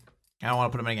 23. I don't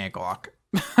want to put him in an ankle lock.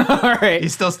 All right.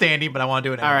 He's still standing, but I want to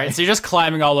do it anyway. All right, so you're just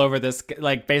climbing all over this,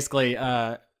 like, basically,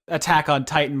 Attack on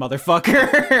Titan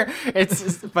motherfucker.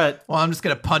 But... Well, I'm just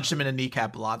going to punch him in a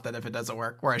kneecap a lot then if it doesn't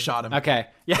work, where I shot him. Okay.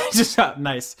 Yeah, just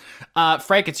nice.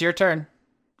 Frank, it's your turn.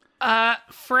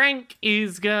 Frank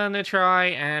is gonna try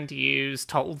and use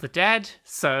Toll the Dead,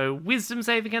 so wisdom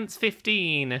save against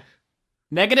 15.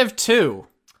 -2.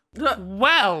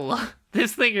 Well,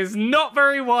 this thing is not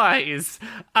very wise.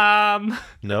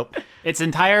 Nope. Its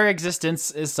entire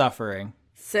existence is suffering.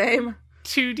 Same.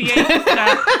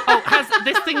 2d8.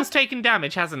 This thing's taken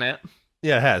damage, hasn't it?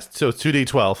 Yeah, it has. So it's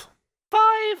 2d12.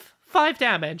 5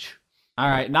 damage. All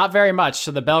right, not very much.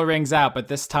 So the bell rings out, but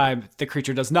this time the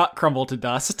creature does not crumble to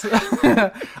dust.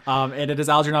 And it is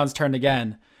Algernon's turn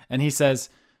again. And he says,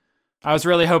 I was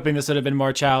really hoping this would have been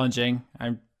more challenging.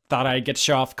 I thought I'd get to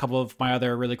show off a couple of my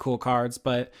other really cool cards,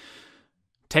 but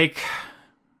take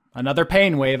another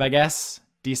pain wave, I guess.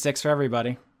 D6 for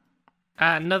everybody.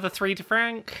 Another 3 to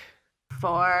Frank.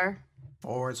 4.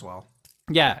 4 as well.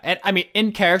 Yeah, and I mean,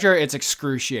 in character, it's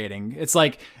excruciating. It's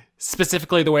like,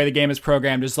 specifically the way the game is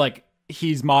programmed is like,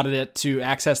 he's modded it to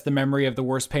access the memory of the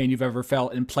worst pain you've ever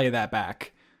felt and play that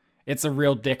back. It's a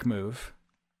real dick move.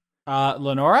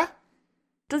 Lenora?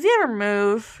 Does he ever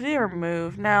move?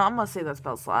 No, I'm gonna save that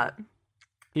spell slot.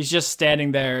 He's just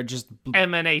standing there, just...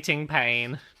 Emanating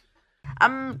pain.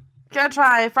 I'm gonna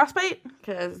try Frostbite,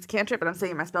 because it's a cantrip, but I'm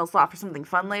saving my spell slot for something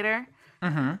fun later.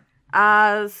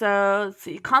 Mm-hmm. So, let's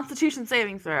see. Constitution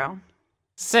saving throw.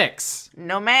 6.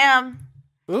 No, ma'am.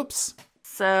 Oops.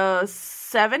 So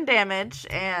 7 damage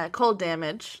and cold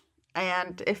damage,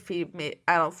 and I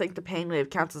don't think the pain wave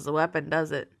counts as a weapon,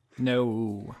 does it?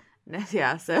 No.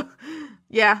 Yeah. So,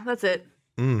 yeah, that's it.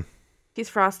 He's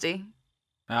frosty.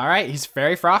 All right, he's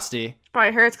very frosty.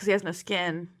 Probably hurts because he has no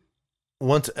skin.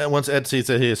 Once Ed sees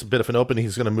that he has a bit of an opening,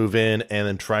 he's going to move in and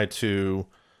then try to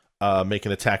make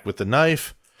an attack with the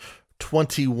knife.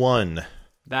 21.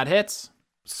 That hits.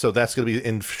 So that's going to be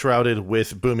enshrouded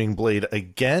with Booming Blade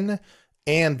again.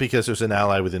 And because there's an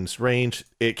ally within its range,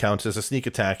 it counts as a sneak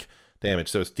attack damage.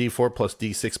 So it's D4 plus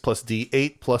D6 plus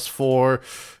D8 plus 4,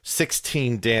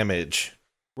 16 damage.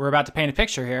 We're about to paint a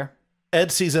picture here.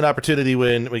 Ed sees an opportunity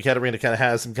when Catarina kind of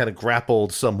has him kind of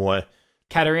grappled somewhat.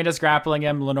 Katarina's grappling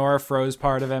him. Lenora froze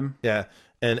part of him. Yeah.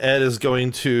 And Ed is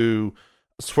going to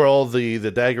swirl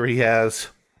the dagger he has,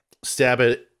 stab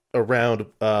it around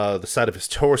the side of his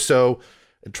torso,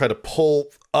 and try to pull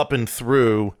up and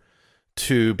through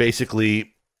to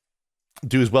basically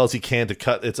do as well as he can to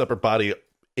cut its upper body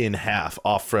in half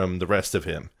off from the rest of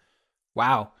him.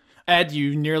 Wow. Ed,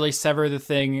 you nearly sever the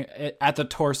thing at the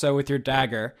torso with your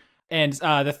dagger, and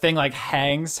the thing like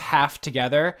hangs half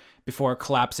together before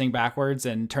collapsing backwards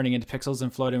and turning into pixels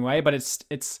and floating away, but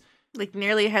it's like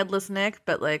nearly headless Nick,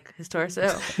 but like his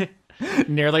torso.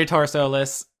 nearly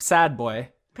torso-less sad boy.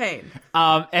 Pain.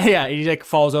 And yeah, he like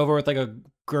falls over with like a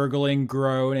gurgling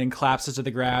groan and collapses to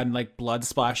the ground, and like blood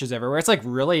splashes everywhere. It's like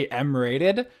really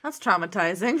M-rated. That's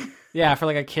traumatizing. Yeah, for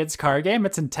like a kid's card game,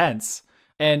 it's intense.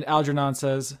 And Algernon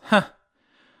says, oh,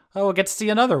 we'll get to see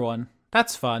another one.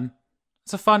 That's fun.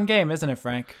 It's a fun game, isn't it,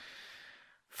 Frank?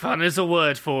 Fun is a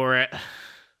word for it.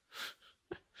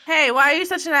 Hey, why are you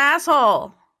such an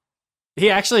asshole? He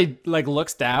actually like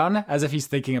looks down as if he's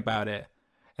thinking about it.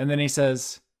 And then he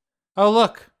says, oh,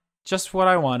 look, just what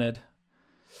I wanted.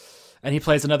 And he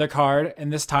plays another card,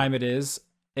 and this time it is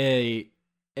a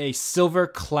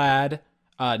silver-clad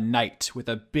knight with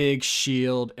a big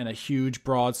shield and a huge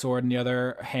broadsword in the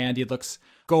other hand. He looks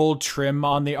gold trim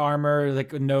on the armor,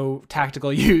 like no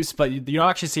tactical use, but you don't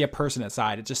actually see a person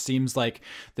inside. It just seems like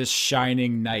this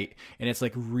shining knight, and it's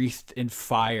like wreathed in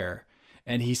fire.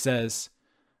 And he says,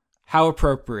 how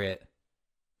appropriate.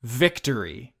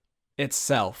 Victory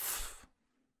itself.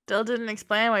 Still didn't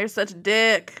explain why you're such a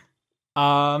dick.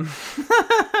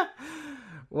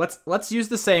 Let's use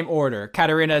the same order.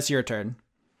 Katarina, it's your turn.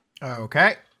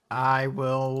 Okay. I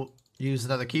will use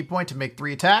another key point to make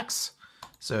 3 attacks.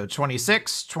 So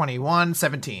 26, 21,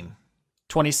 17.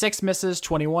 26 misses,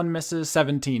 21 misses,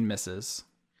 17 misses.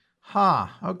 Huh.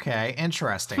 Okay.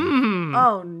 Interesting.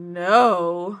 Oh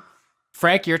no.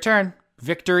 Frank, your turn.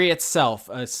 Victory itself.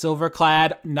 A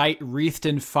silver-clad knight wreathed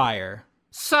in fire.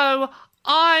 So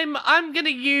I'm gonna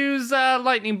use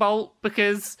lightning bolt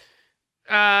because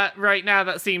Right now,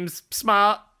 that seems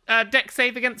smart. Dex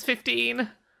save against 15.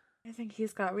 I think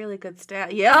he's got really good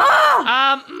stat. Yeah!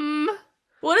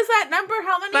 What is that number?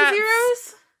 How many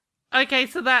zeros? Okay,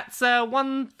 so that's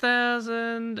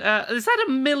 1,000. Is that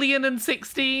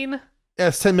 1,016,000? Yeah,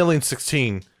 it's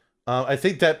 10,016,000. I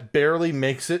think that barely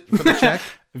makes it for the check.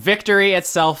 Victory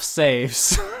itself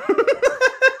saves.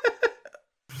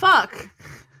 Fuck.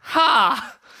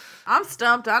 Ha! I'm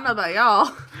stumped. I don't know about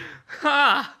y'all.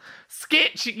 Ha!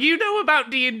 Skitch, you know about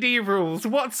D&D rules.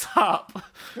 What's up?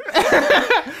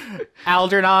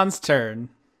 Algernon's turn.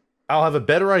 I'll have a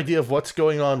better idea of what's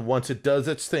going on once it does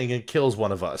its thing and kills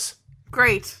one of us.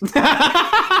 Great.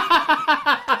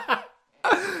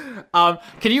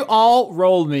 Can you all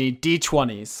roll me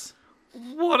d20s?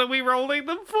 What are we rolling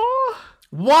them for?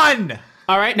 1!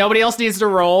 All right, nobody else needs to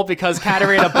roll because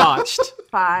Catarina botched.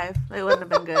 5. They wouldn't have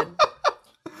been good.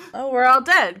 Oh, we're all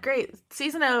dead. Great.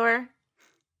 Season over.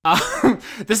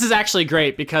 This is actually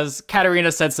great because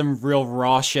Catarina said some real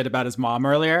raw shit about his mom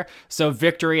earlier. So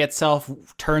Victory itself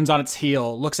turns on its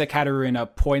heel, looks at Catarina,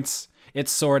 points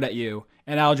its sword at you,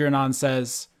 and Algernon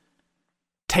says,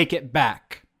 "Take it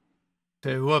back."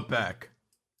 Take what back?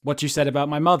 What you said about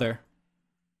my mother.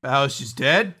 Oh, she's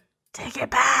dead? Take it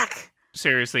back.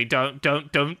 Seriously, don't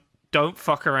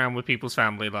fuck around with people's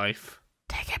family life.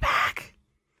 Take it back.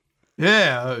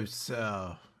 Yeah,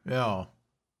 yeah.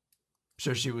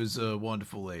 Sure, she was a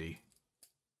wonderful lady.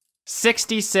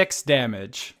 66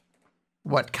 damage.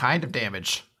 What kind of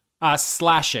damage?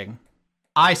 Slashing.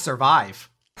 I survive.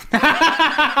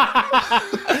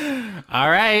 All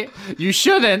right. You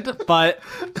shouldn't, but...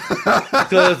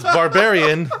 Because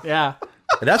barbarian. Yeah.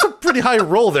 And that's a pretty high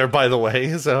roll there, by the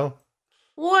way, so...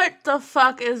 What the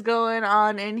fuck is going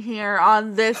on in here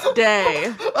on this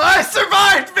day? I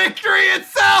survived victory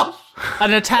itself!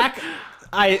 An attack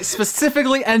I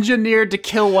specifically engineered to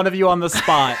kill one of you on the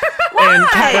spot. And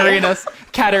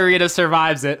Catarina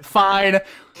survives it. Fine.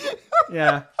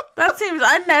 Yeah. That seems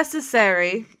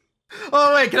unnecessary.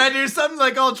 Oh, wait, can I do something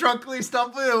like all drunkenly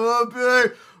stumbling? What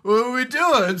are we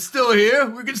doing? I'm still here.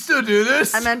 We can still do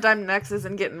this. I meant I'm Nexus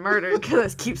and getting murdered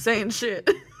because I keep saying shit.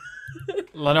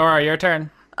 Lenora, your turn.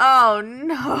 Oh,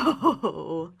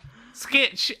 no.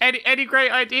 Skitch, any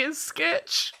great ideas,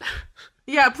 Skitch?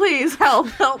 Yeah, please,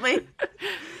 help me.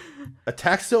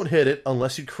 Attacks don't hit it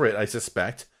unless you crit, I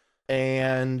suspect.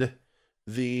 And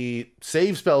the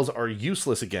save spells are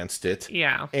useless against it.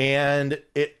 Yeah. And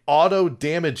it auto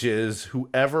damages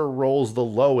whoever rolls the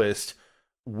lowest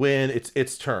when it's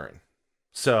its turn.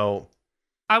 So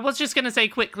I was just going to say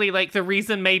quickly, like, the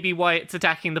reason maybe why it's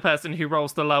attacking the person who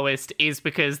rolls the lowest is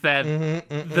because they're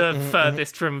the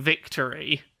furthest from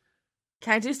victory.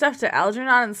 Can I do stuff to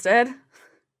Algernon instead?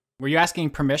 Were you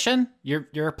asking permission?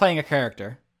 You're playing a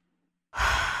character.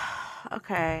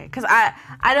 Okay, because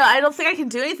I don't think I can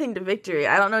do anything to Victory.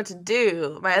 I don't know what to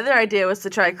do. My other idea was to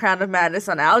try Crown of Madness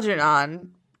on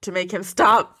Algernon to make him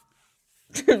stop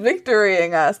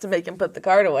victorying us, to make him put the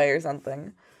card away or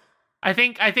something. I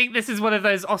think this is one of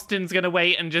those Austin's gonna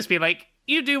wait and just be like,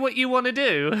 you do what you want to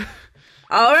do.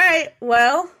 All right,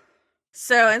 well,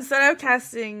 so instead of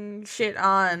casting shit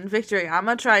on Victory, I'm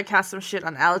gonna try cast some shit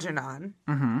on Algernon.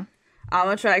 Mm-hmm. I'm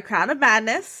gonna try Crown of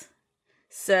Madness.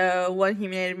 So, when he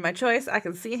made my choice, I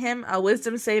can see him. A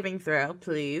wisdom saving throw,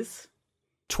 please.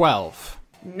 12.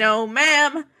 No,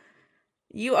 ma'am.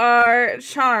 You are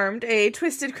charmed. A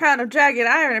twisted crown of jagged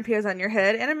iron appears on your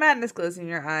head, and a madness glows in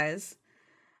your eyes.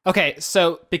 Okay,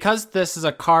 so because this is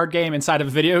a card game inside of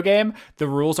a video game, the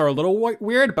rules are a little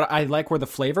weird, but I like where the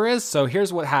flavor is. So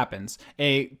here's what happens.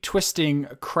 A twisting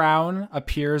crown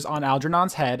appears on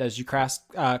Algernon's head as you cast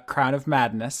Crown of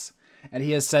Madness. And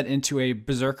he is set into a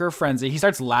berserker frenzy. He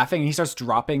starts laughing and he starts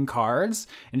dropping cards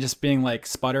and just being like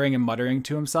sputtering and muttering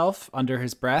to himself under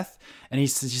his breath. And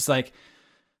he's just like,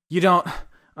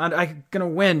 I'm gonna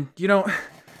win.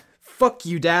 Fuck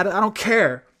you, Dad. I don't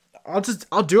care.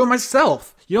 I'll do it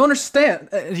myself. You don't understand.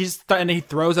 And he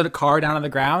throws a card down on the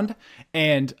ground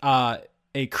and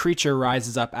a creature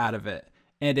rises up out of it.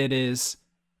 And it is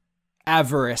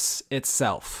Avarice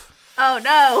itself. Oh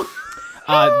no.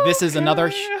 This is another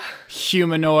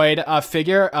humanoid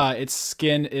figure. Its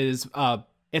skin is,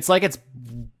 it's like it's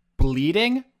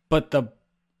bleeding, but the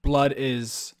blood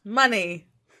is... money.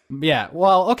 Yeah.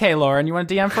 Well, okay, Lauren, you want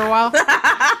to DM for a while? Do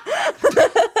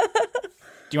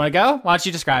you want to go? Why don't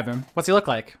you describe him? What's he look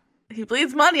like? He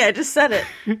bleeds money. I just said it.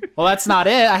 Well, that's not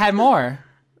it. I had more.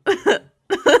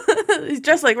 He's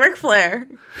dressed like Ric Flair.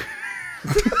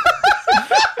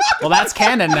 Well, that's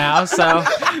canon now, so...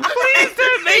 Please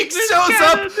don't make this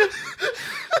canon.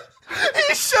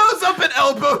 He shows up and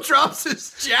elbow drops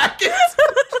his jacket.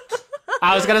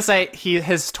 I was gonna say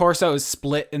his torso is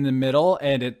split in the middle,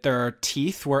 and there are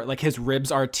teeth where like his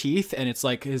ribs are teeth, and it's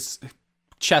like his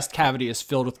chest cavity is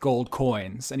filled with gold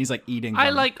coins, and he's like eating them. I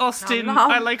like Austin. Nom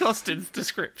nom. I like Austin's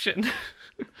description.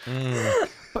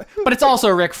 But it's also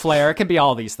Ric Flair. It can be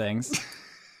all these things.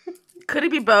 Could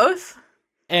it be both?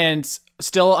 And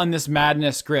still on this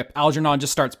madness grip, Algernon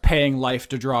just starts paying life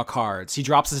to draw cards. He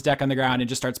drops his deck on the ground and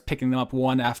just starts picking them up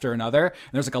one after another.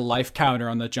 And there's like a life counter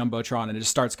on the Jumbotron, and it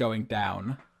just starts going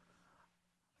down.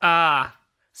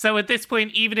 So at this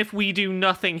point, even if we do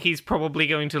nothing, he's probably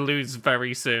going to lose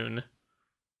very soon.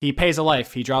 He pays a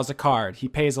life, he draws a card. He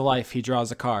pays a life, he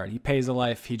draws a card. He pays a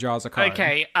life, he draws a card.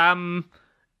 Okay, I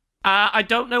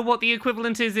don't know what the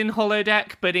equivalent is in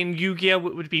holodeck, but in Yu-Gi-Oh!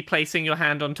 It would be placing your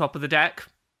hand on top of the deck.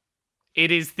 It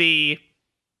is the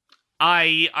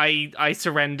I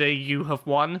surrender, you have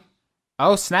won.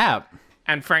 Oh snap!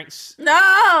 And Frank's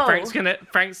gonna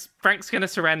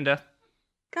surrender.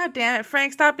 God damn it,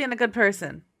 Frank! Stop being a good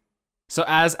person. So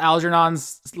as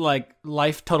Algernon's like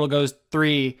life total goes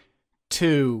 3,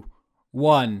 2,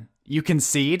 1, you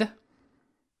concede.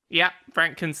 Yeah,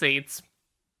 Frank concedes.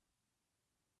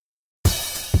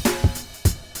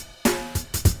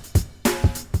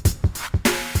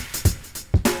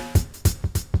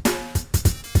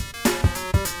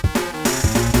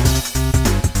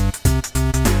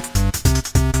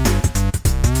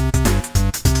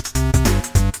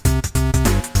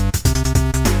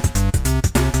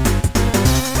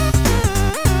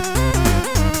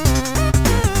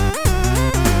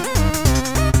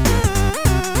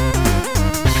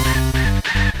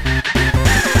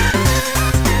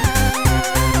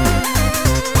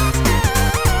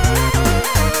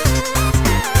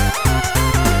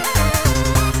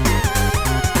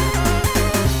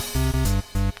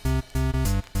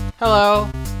 Hello.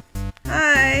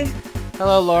 Hi.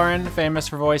 Hello, Lauren, famous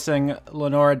for voicing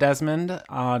Lenora Desmond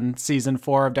on Season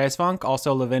 4 of Dice Funk,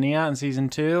 also Lavinia on Season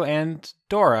 2, and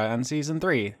Dora on Season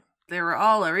 3. They were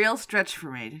all a real stretch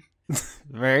for me.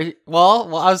 Very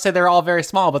well, I would say they're all very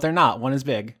small, but they're not. One is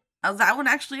big. Oh, that one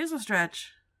actually is a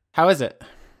stretch. How is it?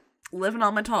 Living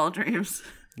all my tall dreams.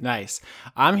 Nice.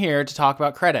 I'm here to talk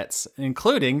about credits,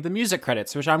 including the music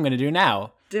credits, which I'm going to do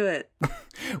now. Do it.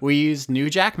 We used New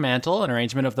Jack Mantle, an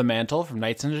arrangement of The Mantle from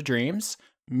Nights into Dreams,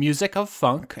 Music of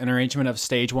Funk, an arrangement of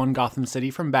Stage 1 Gotham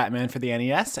City from Batman for the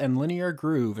NES, and Linear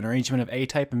Groove, an arrangement of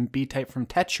A-Type and B-Type from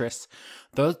Tetris.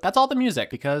 That's all the music,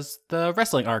 because the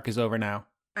wrestling arc is over now.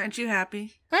 Aren't you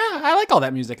happy? Yeah, I like all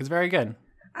that music. It's very good.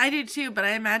 I do too, but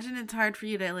I imagine it's hard for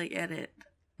you to, edit.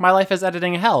 My life is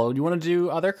editing hell. Do you want to do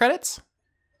other credits?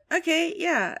 Okay,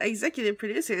 yeah. Executive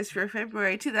producers for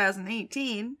February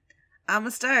 2018. I'ma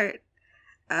start.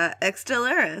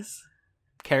 Extellaris.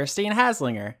 Kerstine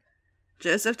Haslinger.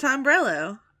 Joseph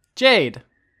Tombrello. Jade.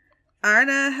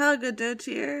 Arna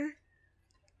Helgadottir.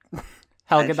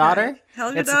 Helga daughter?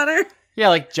 Helga daughter? Yeah,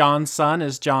 like John's son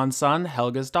is John's son,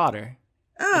 Helga's daughter.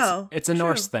 Oh. It's a true.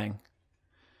 Norse thing.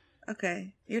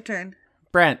 Okay, your turn.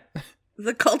 Brent.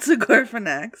 The Cult of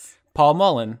Gorfanax. Paul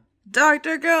Mullen.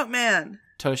 Dr. Goatman.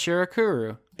 Toshiro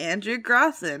Kuru. Andrew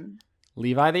Grothin.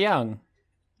 Levi the Young.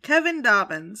 Kevin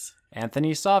Dobbins.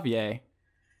 Anthony Sauvier.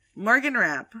 Morgan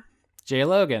Rapp. Jay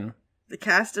Logan. The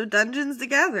cast of Dungeons the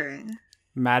Gathering.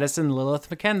 Madison Lilith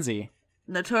McKenzie.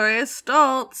 Notorious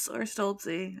Stoltz, or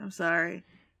Stoltzy, I'm sorry.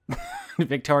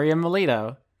 Victoria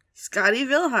Melito. Scotty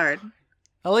Vilhard.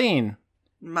 Aline.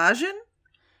 Majin.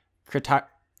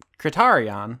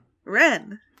 Kritarion.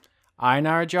 Ren.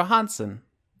 Einar Johansson.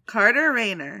 Carter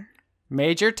Rayner.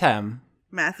 Major Tem.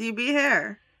 Matthew B.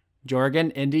 Hare.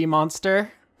 Jorgen Indie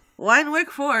Monster. Winewick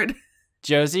Ford.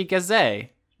 Josie Gazet.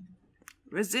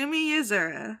 Razumi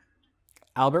Yuzura.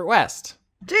 Albert West.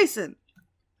 Jason.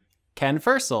 Ken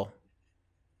Fursel.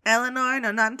 Eleanor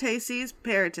Nonanteses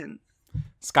Periton.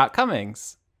 Scott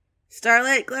Cummings.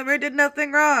 Starlight Glimmer did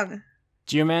nothing wrong.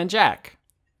 Jewman Jack.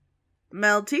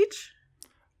 Mel Teach.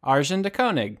 Arjun de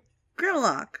Koenig.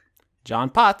 Grimlock. John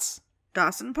Potts.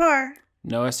 Dawson Parr.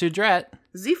 Noah Sudret.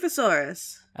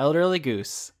 Zephysaurus. Elderly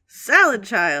Goose. Salad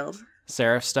Child.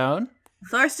 Seraph Stone.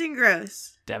 Thorsten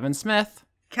Gross. Devin Smith.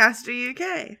 Caster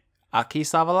UK. Aki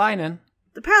Savalainen.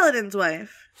 The Paladin's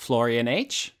Wife. Florian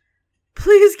H.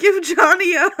 Please give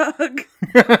Johnny a hug.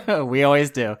 We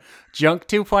always do. Junk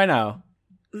 2.0.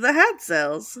 The Hat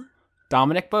Cells.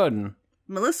 Dominic Bowden.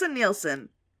 Melissa Nielsen.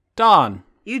 Dawn.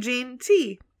 Eugene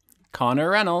T. Connor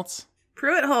Reynolds.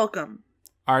 Pruitt Holcomb.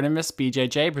 Artemis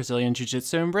BJJ Brazilian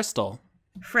Jiu-Jitsu in Bristol.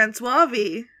 Francois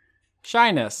V.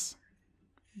 Shyness.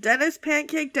 Dennis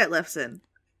Pancake Detlefson.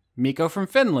 Miko from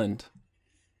Finland.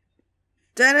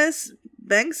 Dennis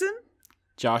Bengtson.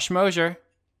 Josh Mosier.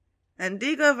 And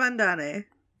Diego Vandane.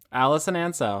 Allison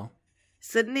Ansell.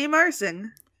 Sydney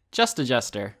Marsing. Just a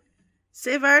Jester.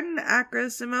 Sevarden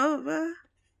Akrasimova.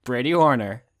 Brady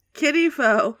Horner. Kitty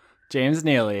Foe. James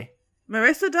Neely.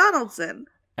 Marissa Donaldson.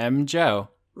 M. Joe.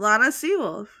 Lana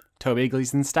Seawolf. Toby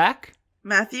Gleason Stack.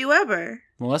 Matthew Weber.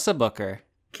 Melissa Booker.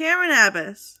 Cameron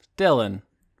Abbas. Dylan.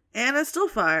 Anna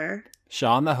Stillfire.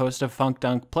 Sean, the host of Funk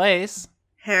Dunk Plays.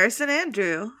 Harrison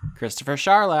Andrew. Christopher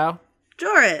Charlow.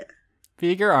 Jorrit.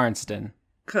 Viger Arnston.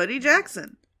 Cody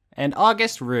Jackson. And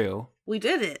August Rue. We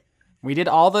did it. We did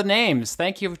all the names.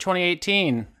 Thank you for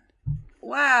 2018.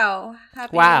 Wow.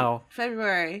 Happy Wow.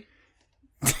 February.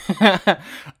 What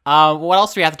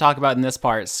else do we have to talk about in this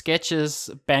part? Sketch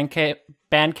is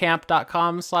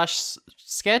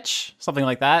bandcamp.com/sketch, something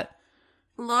like that.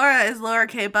 Laura is Laura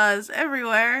K. Buzz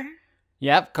everywhere.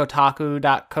 Yep,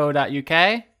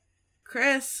 kotaku.co.uk.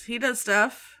 Chris, he does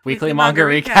stuff. Weekly manga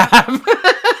recap.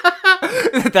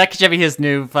 That should be his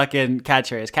new fucking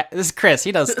catchphrase. This is Chris,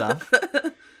 he does stuff.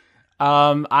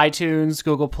 iTunes,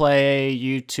 Google Play,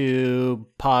 YouTube,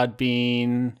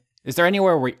 Podbean. Is there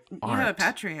anywhere we aren't? You have a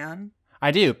Patreon. I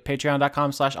do.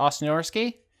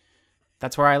 Patreon.com/AustinOrsky.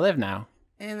 That's where I live now.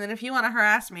 And then if you want to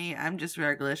harass me, I'm just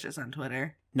Raglicious on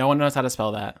Twitter. No one knows how to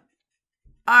spell that.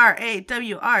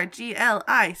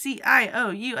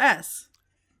 RAWRGLICIOUS.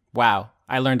 Wow.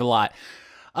 I learned a lot.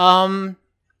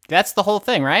 That's the whole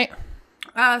thing, right?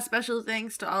 Special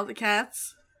thanks to all the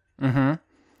cats. Mm-hmm.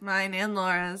 Mine and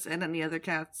Laura's and any other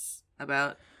cats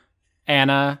about.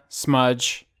 Anna,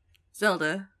 Smudge.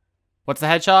 Zelda. What's the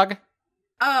hedgehog?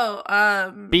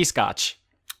 Oh, B-Scotch.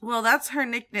 Well, that's her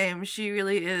nickname. She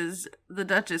really is the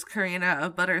Duchess Karina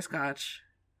of Butterscotch.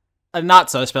 Not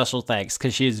so special thanks,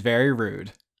 because she is very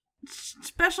rude.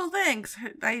 Special thanks.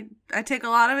 I take a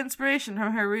lot of inspiration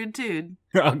from her rude dude.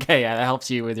 Okay, yeah, that helps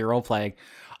you with your role-playing.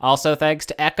 Also, thanks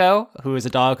to Echo, who is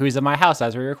a dog who's in my house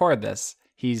as we record this.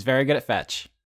 He's very good at fetch.